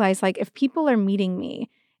I realized, like, if people are meeting me,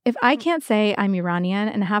 if I can't say I'm Iranian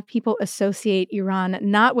and have people associate Iran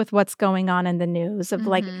not with what's going on in the news of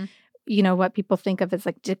like, what people think of as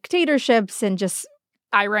like dictatorships and just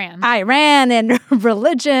Iran and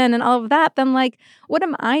religion and all of that, then like, what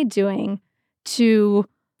am I doing to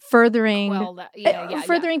furthering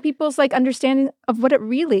people's like understanding of what it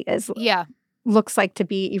really is? Looks like to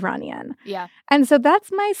be Iranian. Yeah. And so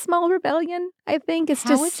that's my small rebellion, I think, is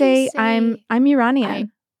to say I'm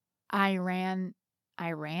Iranian.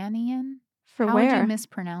 Iranian? For How where? would you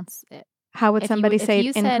mispronounce it? How would somebody say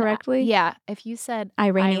it incorrectly? If you said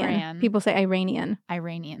Iranian. People say Iranian.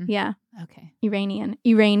 Iranian. Yeah. Okay.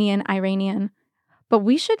 Iranian. But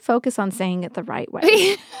we should focus on saying it the right way.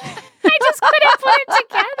 I just couldn't put it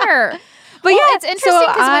together. But it's interesting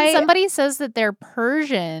because when somebody says that they're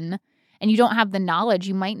Persian and you don't have the knowledge,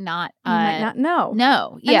 you might not know.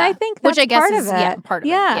 No. Yeah. And I think that's which I guess part is of it. Part of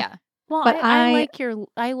it. Yeah. Well, but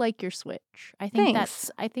I like your switch. I think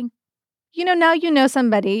now you know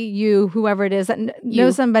somebody, whoever it is, that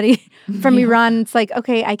knows somebody from Iran. It's like,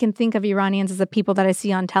 okay, I can think of Iranians as the people that I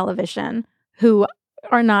see on television who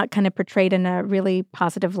are not kind of portrayed in a really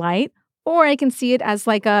positive light. Or I can see it as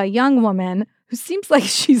like a young woman who seems like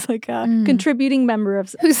she's like a contributing member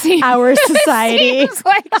of our society. Seems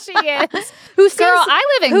like she is. Girl,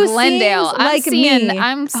 I live in Glendale.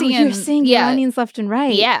 I'm seeing you're seeing Iranians left and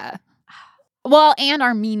right. Yeah. Well, and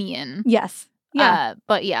Armenian. Yes. Yeah.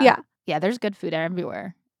 But yeah, there's good food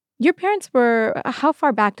everywhere. Your parents how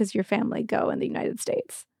far back does your family go in the United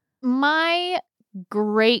States? My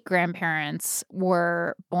great-grandparents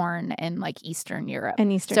were born in like Eastern Europe.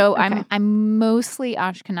 So okay. I'm mostly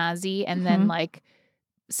Ashkenazi and then like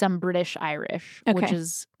some British Irish, which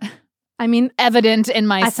is evident in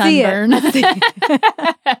my sunburn.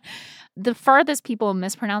 The farthest people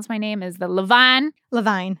mispronounce my name is the Levine.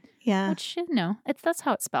 Levine. Yeah. Which, that's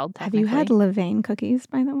how it's spelled technically. Have you had Levain cookies,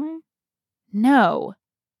 by the way? No.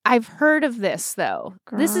 I've heard of this though.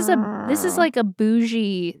 Girl. This is like a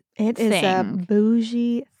bougie thing. It is a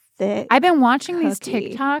bougie thick I've been watching these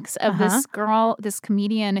cookie. TikToks of this girl, this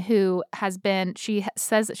comedian who she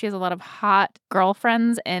says that she has a lot of hot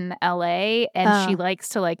girlfriends in LA and she likes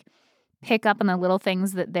to like pick up on the little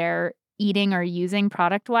things that they're eating or using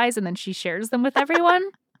product-wise and then she shares them with everyone.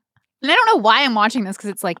 And I don't know why I'm watching this because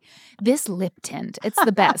it's like, this lip tint, it's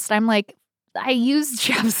the best. I'm like, I use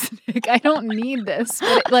chapstick. I don't need this.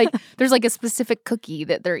 But there's like a specific cookie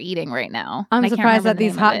that they're eating right now. I'm surprised that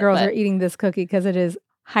these hot girls are eating this cookie because it is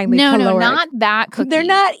highly caloric. No, not that cookie. They're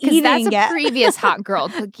not eating that's it. That's a previous hot girl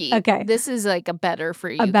cookie. Okay. This is like a better for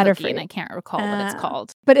you cookie, and I can't recall what it's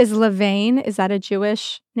called. But is Levain, is that a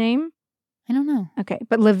Jewish name? I don't know. Okay,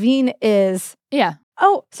 but Levine is... Yeah.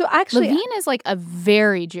 Oh, so actually... Levine is like a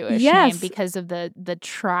very Jewish name because of the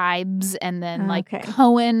tribes. And then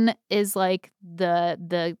Cohen is like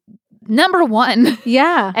the number one.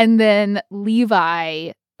 Yeah. And then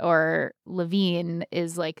Levi or Levine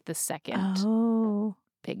is like the second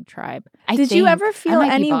big tribe. Did you ever feel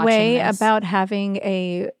any way about having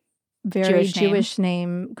a very Jewish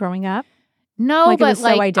name growing up? No, like but it was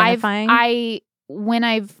so identifying? When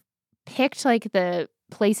I've picked like the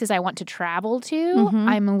places I want to travel to,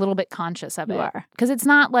 I'm a little bit conscious of it. Because it's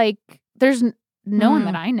not like there's no one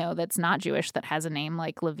that I know that's not Jewish that has a name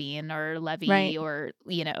like Levine or Levy or,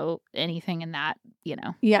 anything in that,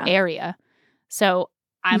 area. So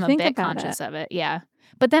I'm a bit conscious of it. Yeah.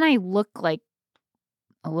 But then I look like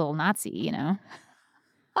a little Nazi,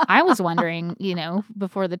 I was wondering,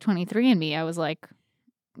 before the 23andMe, I was like,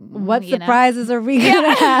 what surprises are we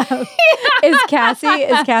going to have? Is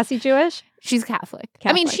Cassie Jewish? She's Catholic.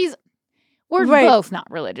 I mean, we're both not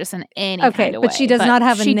religious in any kind of way. But she does not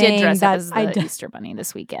have a name. She did dress up as the Easter Bunny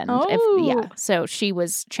this weekend. So she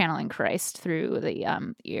was channeling Christ through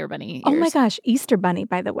the Easter Bunny ears. Oh my gosh, Easter Bunny,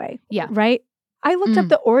 by the way. Yeah. Right? I looked up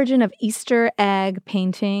the origin of Easter egg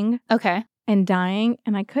painting. Okay. And dyeing,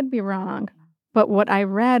 and I could be wrong. But what I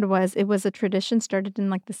read was it was a tradition started in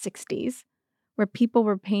like the 60s where people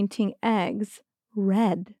were painting eggs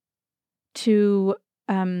red to...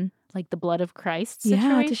 like the blood of Christ situation?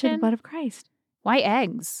 Yeah, to show the blood of Christ. Why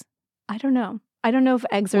eggs? I don't know. I don't know if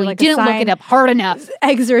eggs are like a sign. You didn't look it up hard enough.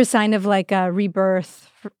 Eggs are a sign of like a rebirth,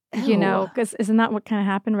 because isn't that what kind of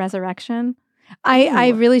happened? Resurrection? I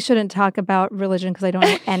really shouldn't talk about religion because I don't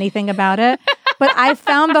know anything about it. But I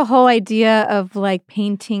found the whole idea of like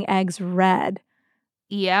painting eggs red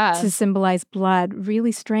Yeah. to symbolize blood.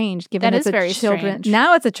 Really strange, given That it's is a very children. strange.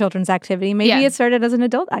 Now it's a children's activity. Maybe it started as an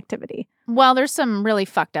adult activity. Well, there's some really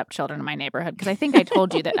fucked up children in my neighborhood because I think I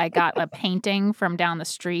told you that I got a painting from down the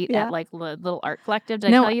street at like Little Art Collective. Did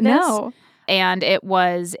I tell you this? No. And it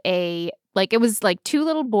was two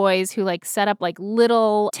little boys who like set up like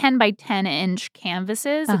little 10 by 10 inch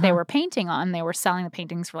canvases that they were painting on. They were selling the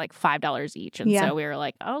paintings for like $5 each. And so we were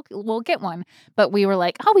like, oh, we'll get one. But we were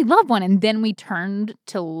like, oh, we love one. And then we turned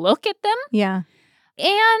to look at them. Yeah.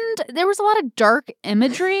 And there was a lot of dark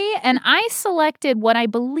imagery. And I selected what I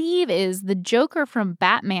believe is the Joker from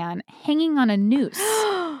Batman hanging on a noose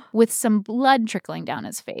with some blood trickling down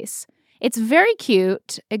his face. It's very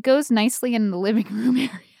cute. It goes nicely in the living room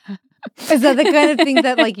area. Is that the kind of thing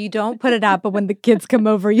that like you don't put it out, but when the kids come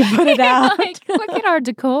over, you put it out? Like, look at our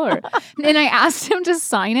decor. And I asked him to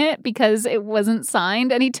sign it because it wasn't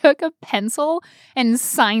signed. And he took a pencil and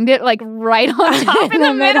signed it like right on top in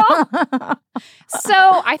the middle. So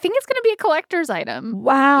I think it's going to be a collector's item.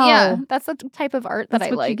 Wow. Yeah, that's the type of art that I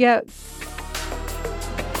what like. You get.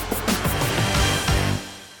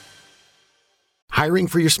 Hiring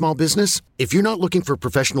for your small business? If you're not looking for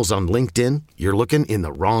professionals on LinkedIn, you're looking in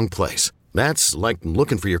the wrong place. That's like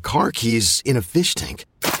looking for your car keys in a fish tank.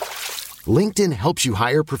 LinkedIn helps you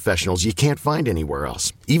hire professionals you can't find anywhere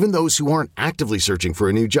else, even those who aren't actively searching for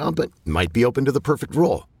a new job but might be open to the perfect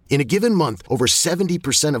role. In a given month, over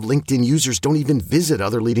 70% of LinkedIn users don't even visit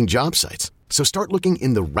other leading job sites. So start looking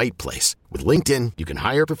in the right place. With LinkedIn, you can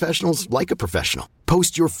hire professionals like a professional.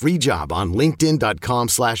 Post your free job on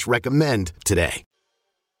linkedin.com/recommend today.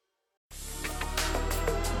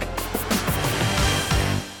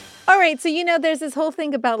 All right. So, there's this whole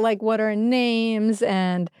thing about like what our names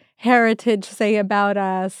and heritage say about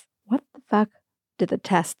us. What the fuck did the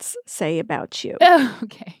tests say about you? Oh,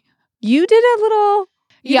 okay. You did a little...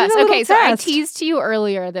 Yes. Okay. So I test. teased to you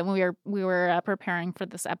earlier that we were preparing for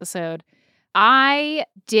this episode. I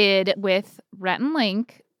did with Rhett and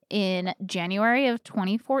Link in January of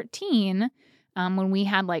 2014, when we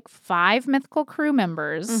had like 5 mythical crew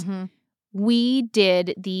members. Mm-hmm. We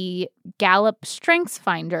did the Gallup Strengths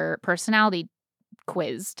Finder personality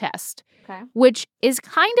quiz test, which is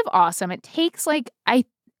kind of awesome. It takes like I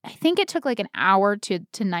think it took like an hour to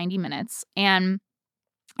 90 minutes, and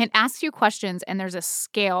it asks you questions, and there's a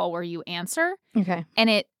scale where you answer. Okay. And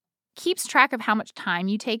it keeps track of how much time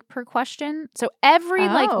you take per question. So every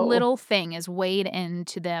like little thing is weighed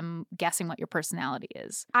into them guessing what your personality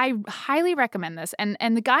is. I highly recommend this. And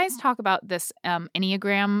the guys talk about this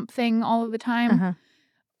Enneagram thing all of the time,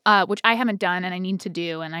 which I haven't done and I need to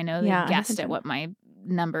do. And I know they guessed at what my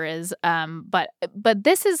number is. But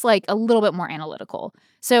this is like a little bit more analytical.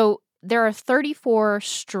 So there are 34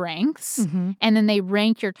 strengths, and then they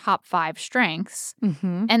rank your top 5 strengths.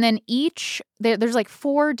 And then there's like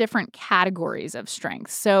 4 different categories of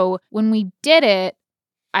strengths. So when we did it,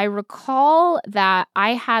 I recall that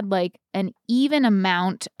I had like an even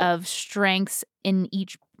amount of strengths in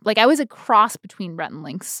each. Like I was a cross between Rhett and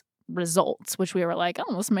Link's results, which we were like,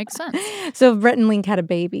 oh, this makes sense. So if Rhett and Link had a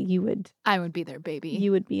baby, I would be their baby.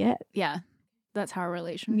 You would be it. Yeah. That's how our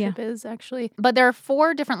relationship is, actually. But there are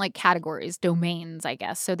 4 different like categories, domains, I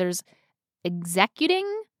guess. So there's executing,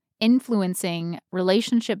 influencing,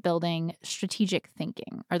 relationship building, strategic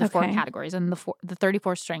thinking are the 4 categories. And the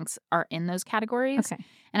 34 strengths are in those categories. Okay.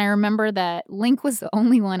 And I remember that Link was the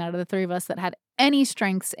only one out of the 3 of us that had any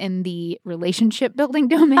strengths in the relationship building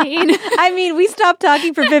domain. I mean, we stopped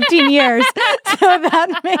talking for 15 years, so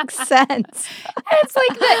that makes sense. It's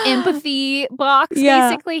like the empathy box,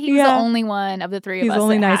 basically. He was the only one of the 3 of us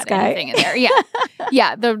only that nice had guy. anything in there. Yeah.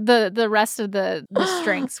 Yeah. The rest of the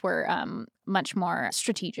strengths were much more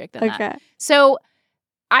strategic than that. So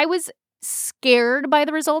I was scared by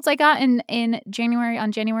the results I got in January,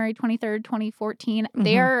 on January 23rd, 2014.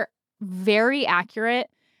 They are very accurate.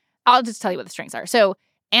 I'll just tell you what the strengths are. So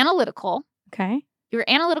analytical. Okay. Your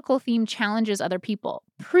analytical theme challenges other people.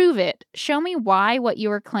 Prove it. Show me why what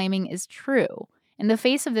you are claiming is true. In the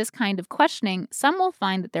face of this kind of questioning, some will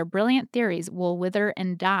find that their brilliant theories will wither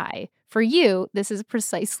and die. For you, this is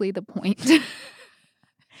precisely the point.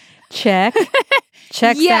 Check.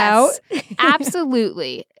 Checks out.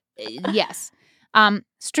 Absolutely. Yes.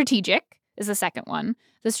 Strategic is the second one.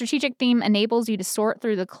 The strategic theme enables you to sort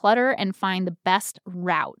through the clutter and find the best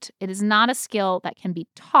route. It is not a skill that can be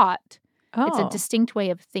taught. It's a distinct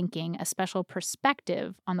way of thinking, a special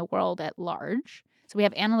perspective on the world at large. So we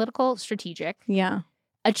have analytical, strategic. Yeah.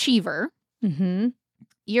 Achiever.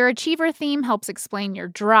 Your achiever theme helps explain your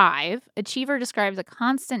drive. Achiever describes a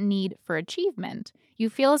constant need for achievement. You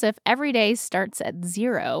feel as if every day starts at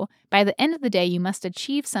 0. By the end of the day, you must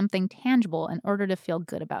achieve something tangible in order to feel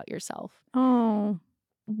good about yourself. Oh.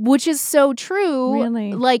 Which is so true.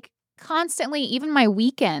 Really? Like, constantly, even my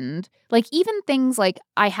weekend, like, even things like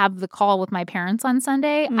I have the call with my parents on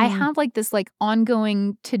Sunday, I have, like, this, like,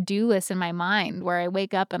 ongoing to-do list in my mind where I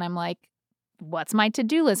wake up and I'm like, what's my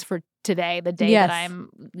to-do list for today, the day that I'm,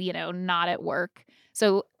 not at work?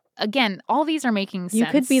 So, again, all these are making sense. You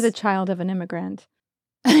could be the child of an immigrant.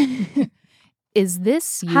 Is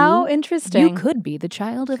this you? How interesting. You could be the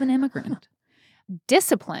child of an immigrant.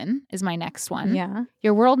 Discipline is my next one. Yeah.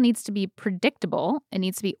 Your world needs to be predictable. It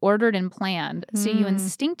needs to be ordered and planned. So you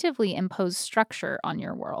instinctively impose structure on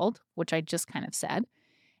your world, which I just kind of said.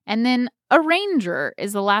 And then arranger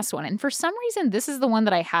is the last one. And for some reason, this is the one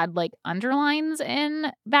that I had like underlines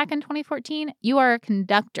in back in 2014. You are a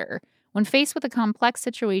conductor. When faced with a complex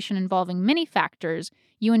situation involving many factors,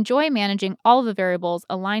 you enjoy managing all of the variables,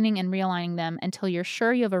 aligning and realigning them until you're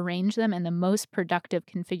sure you have arranged them in the most productive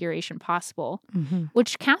configuration possible,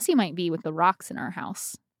 which Cassie might be with the rocks in our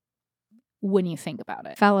house when you think about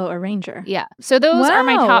it. Fellow arranger. Yeah. So those are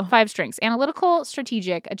my top 5 strengths: analytical,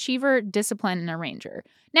 strategic, achiever, discipline, and arranger.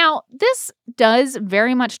 Now, this does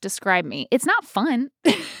very much describe me. It's not fun.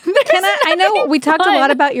 I know we talked a lot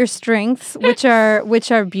about your strengths, which are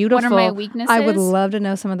beautiful. What are my weaknesses? I would love to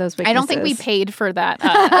know some of those weaknesses. I don't think we paid for that.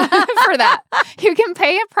 For that, you can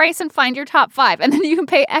pay a price and find your top 5, and then you can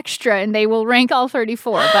pay extra, and they will rank all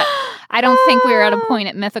 34. But I don't think we were at a point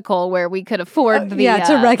at Mythical where we could afford to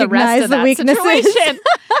recognize the weaknesses. Situation.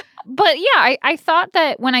 But yeah, I thought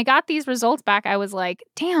that when I got these results back, I was like,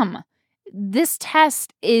 damn, this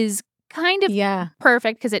test is kind of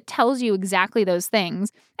perfect because it tells you exactly those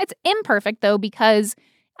things. It's imperfect, though, because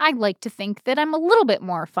I like to think that I'm a little bit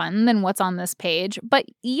more fun than what's on this page. But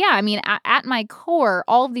yeah, I mean, at my core,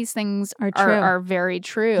 all of these things are very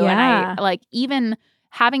true. Yeah. And I even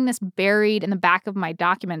having this buried in the back of my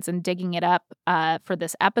documents and digging it up for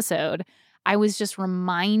this episode, I was just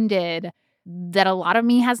reminded that a lot of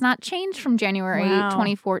me has not changed from January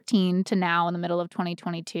 2014 to now in the middle of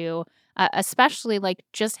 2022. Especially like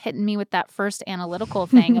just hitting me with that first analytical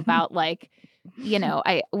thing about like,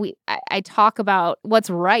 I talk about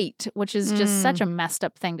what's right, which is just such a messed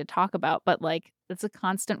up thing to talk about. But like, it's a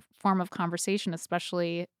constant form of conversation,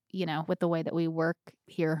 especially, with the way that we work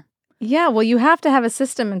here. Yeah. Well, you have to have a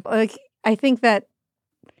system. And like, I think that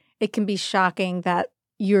it can be shocking that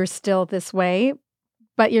you're still this way,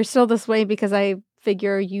 but you're still this way because I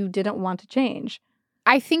figure you didn't want to change.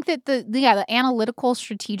 I think that the analytical,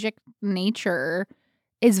 strategic nature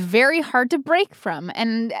is very hard to break from,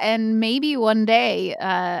 and maybe one day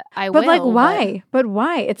I will. But like, why? But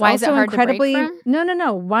why? It's why also is it hard incredibly. To break from?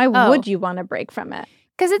 No. Why would you want to break from it?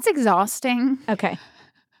 Because it's exhausting. Okay.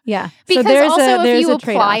 Yeah. Because so also, if you apply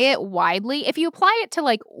trade-off. it widely, if you apply it to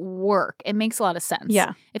like work, it makes a lot of sense.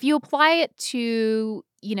 Yeah. If you apply it to,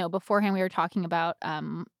 beforehand we were talking about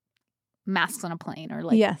masks on a plane or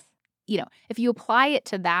like. Yes. If you apply it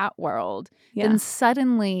to that world, then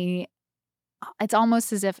suddenly it's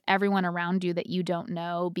almost as if everyone around you that you don't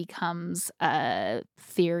know becomes a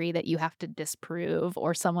theory that you have to disprove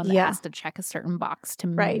or someone that has to check a certain box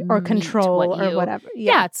to or control or whatever.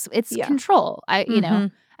 Yeah, it's control. I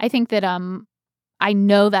think that I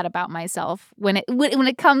know that about myself when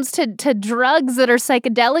it comes to drugs that are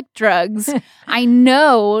psychedelic drugs. I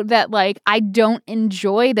know that like I don't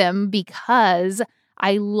enjoy them because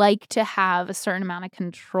I like to have a certain amount of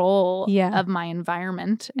control of my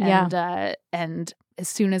environment. And as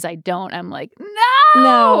soon as I don't, I'm like,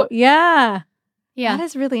 no. Yeah. Yeah. That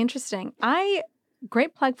is really interesting.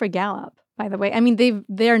 Great plug for Gallup, by the way. I mean,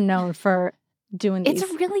 they're known for doing these.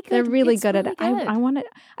 It's really good. They're really good at it.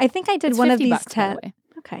 I think I did one of these tests.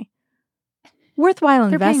 Okay. Worthwhile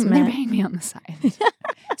investment. They're paying me on the side.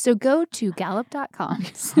 So go to gallup.com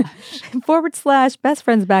 / best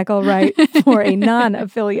friends back all right for a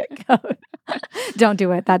non-affiliate code. Don't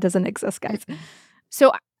do it. That doesn't exist, guys.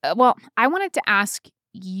 So, I wanted to ask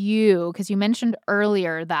you, because you mentioned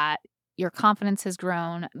earlier that your confidence has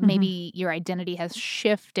grown. Maybe your identity has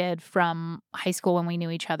shifted from high school when we knew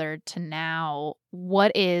each other to now.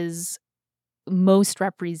 What is most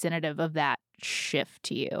representative of that shift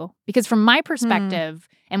to you? Because from my perspective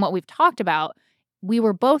and what we've talked about, we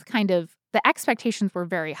were both the expectations were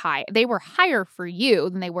very high. They were higher for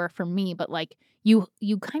you than they were for me, but like you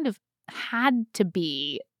kind of had to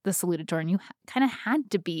be the salutatorian. You kind of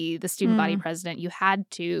had to be the student body president. You had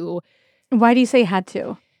to. Why do you say had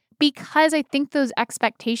to? because I think those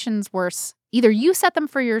expectations were either you set them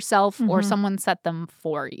for yourself or someone set them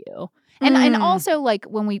for you. And also, like,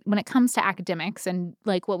 when it comes to academics and,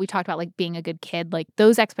 like, what we talked about, like, being a good kid, like,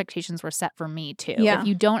 those expectations were set for me, too. Yeah. If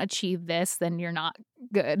you don't achieve this, then you're not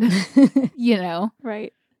good, you know?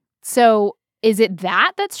 Right. So is it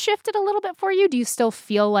that's shifted a little bit for you? Do you still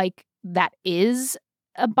feel like that is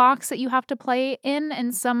a box that you have to play in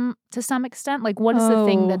to some extent? Like, what is the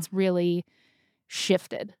thing that's really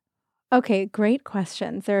shifted? Okay, great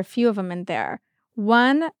questions. There are a few of them in there.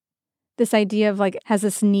 One, this idea of like, has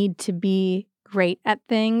this need to be great at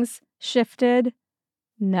things shifted?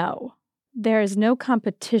 No. There is no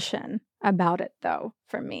competition about it, though,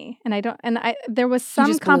 for me. There was some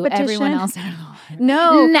you just blew competition. Everyone else out of the water.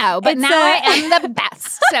 No, but now I am the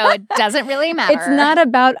best, so it doesn't really matter. It's not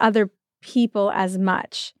about other people as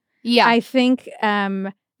much. Yeah. I think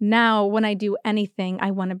now when I do anything,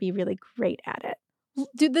 I want to be really great at it.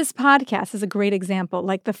 Dude, this podcast is a great example.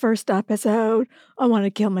 Like the first episode, I want to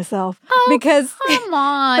kill myself because come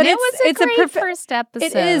on, but it was a great first episode.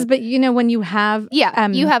 It is, but you know when you have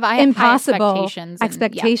I impossible high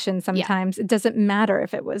expectations sometimes it doesn't matter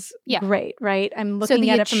if it was great, right? I'm looking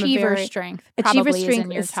at it from a very strength. Achiever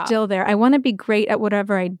strength is still there. I want to be great at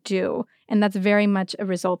whatever I do, and that's very much a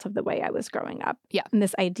result of the way I was growing up. Yeah, and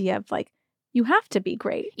this idea of like you have to be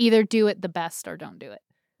great. Either do it the best or don't do it.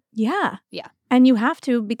 Yeah. Yeah. And you have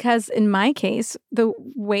to, because in my case, the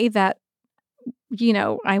way that, you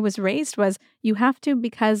know, I was raised was you have to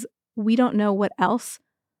because we don't know what else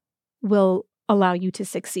will allow you to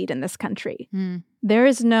succeed in this country. There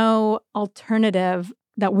is no alternative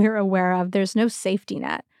that we're aware of. There's no safety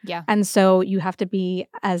net. Yeah. And so you have to be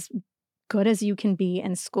as good as you can be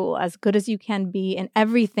in school, as good as you can be in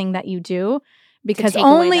everything that you do, because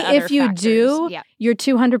only if you do your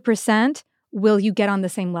 200%, will you get on the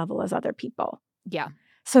same level as other people? Yeah.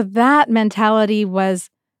 So that mentality was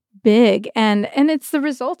big. And it's the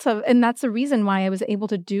result of, and that's the reason why I was able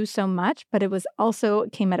to do so much, but it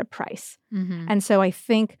came at a price. And so I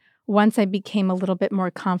think once I became a little bit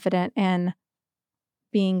more confident in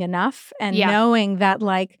being enough and knowing that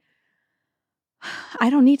like, I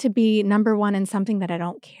don't need to be number one in something that I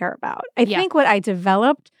don't care about. I think what I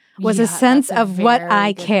developed was a sense of what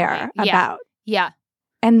I care about. Yeah.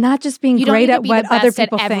 And not just being great at what other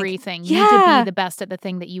people think. Everything. You need to be the best at the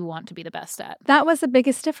thing that you want to be the best at. That was the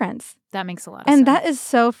biggest difference. That makes a lot of sense. And that is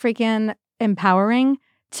so freaking empowering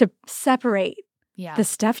to separate the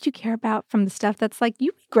stuff you care about from the stuff that's like,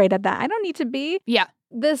 you be great at that. I don't need to be. Yeah.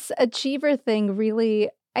 This achiever thing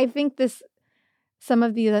really, I think some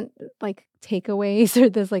of the like takeaways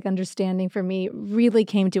or this like understanding for me really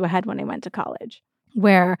came to a head when I went to college,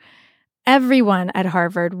 where everyone at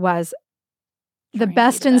Harvard was the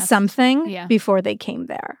best in something before they came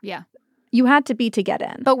there. Yeah. You had to be to get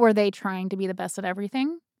in. But were they trying to be the best at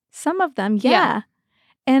everything? Some of them, yeah.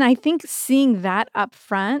 And I think seeing that up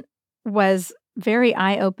front was very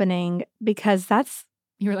eye-opening because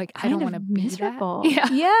you're like, I don't want to be miserable.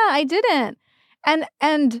 That. Yeah, I didn't.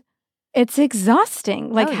 And it's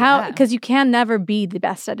exhausting. Like because you can never be the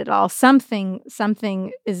best at it all. Something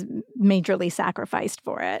is majorly sacrificed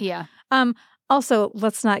for it. Yeah. Also,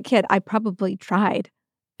 let's not kid, I probably tried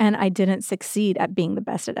and I didn't succeed at being the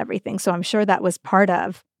best at everything. So I'm sure that was part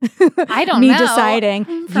of me deciding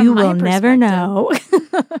you will never know.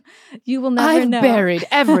 You will never know. I've buried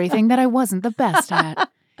everything that I wasn't the best at.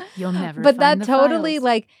 You'll never But find that totally files.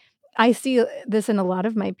 like I see this in a lot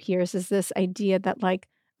of my peers is this idea that like,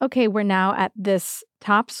 okay, we're now at this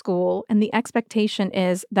top school and the expectation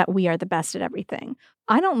is that we are the best at everything.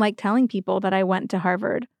 I don't like telling people that I went to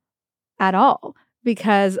Harvard at all,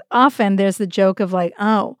 because often there's the joke of like,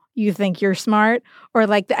 oh, you think you're smart, or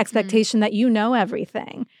like the expectation that you know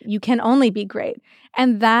everything. You can only be great.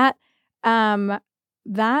 And that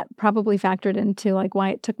probably factored into like why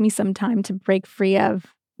it took me some time to break free of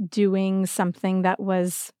doing something that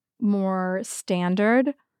was more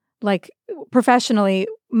standard. Like professionally,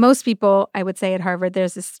 most people, I would say at Harvard,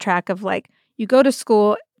 there's this track of like, you go to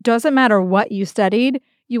school, doesn't matter what you studied,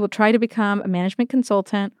 you will try to become a management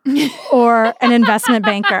consultant or an investment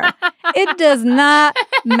banker. It does not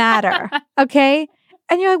matter, okay?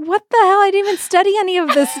 And you're like, what the hell? I didn't even study any of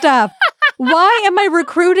this stuff. Why am I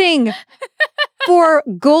recruiting for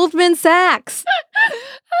Goldman Sachs?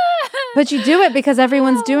 But you do it because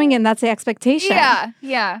everyone's doing it and that's the expectation.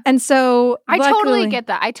 Yeah. And so I totally get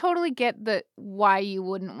that. I totally get why you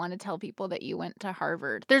wouldn't want to tell people that you went to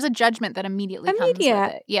Harvard. There's a judgment that immediately comes with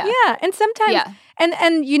it. Yeah. Yeah. And sometimes,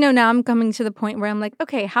 and you know, now I'm coming to the point where I'm like,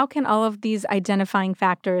 okay, how can all of these identifying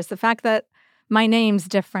factors, the fact that my name's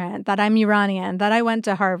different, that I'm Iranian, that I went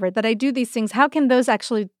to Harvard, that I do these things, how can those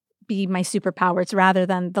actually be my superpowers rather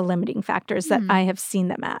than the limiting factors that I have seen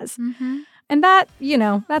them as. Mm-hmm. And that,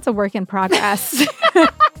 that's a work in progress.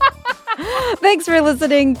 Thanks for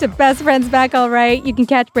listening to Best Friends Back All Right. You can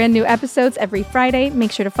catch brand new episodes every Friday.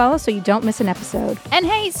 Make sure to follow so you don't miss an episode. And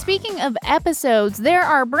hey, speaking of episodes, there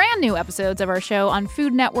are brand new episodes of our show on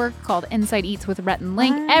Food Network called Inside Eats with Rhett and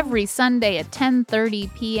Link every Sunday at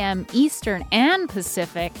 10:30 p.m. Eastern and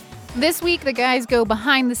Pacific. This week, the guys go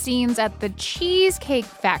behind the scenes at the Cheesecake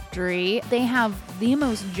Factory. They have the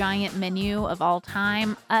most giant menu of all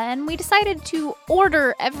time, and we decided to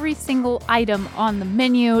order every single item on the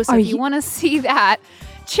menu. So if you want to see that,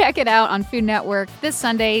 check it out on Food Network this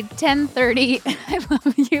Sunday, 10:30. I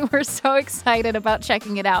love you. We're so excited about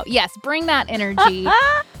checking it out. Yes, bring that energy.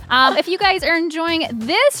 If you guys are enjoying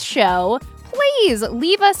this show, please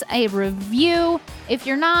leave us a review. If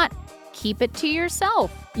you're not, keep it to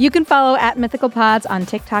yourself. You can follow at Mythical Pods on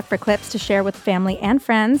TikTok for clips to share with family and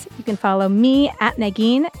friends. You can follow me at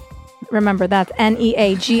Negeen. Remember, that's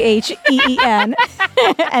Neagheen.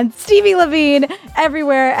 And Stevie Levine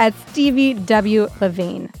everywhere at Stevie W.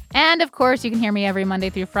 Levine. And of course, you can hear me every Monday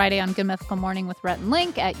through Friday on Good Mythical Morning with Rhett and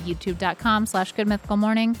Link at youtube.com/Good Mythical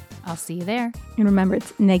Morning. I'll see you there. And remember,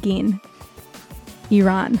 it's Negeen.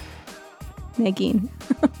 Iran. Negeen.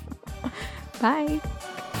 Bye.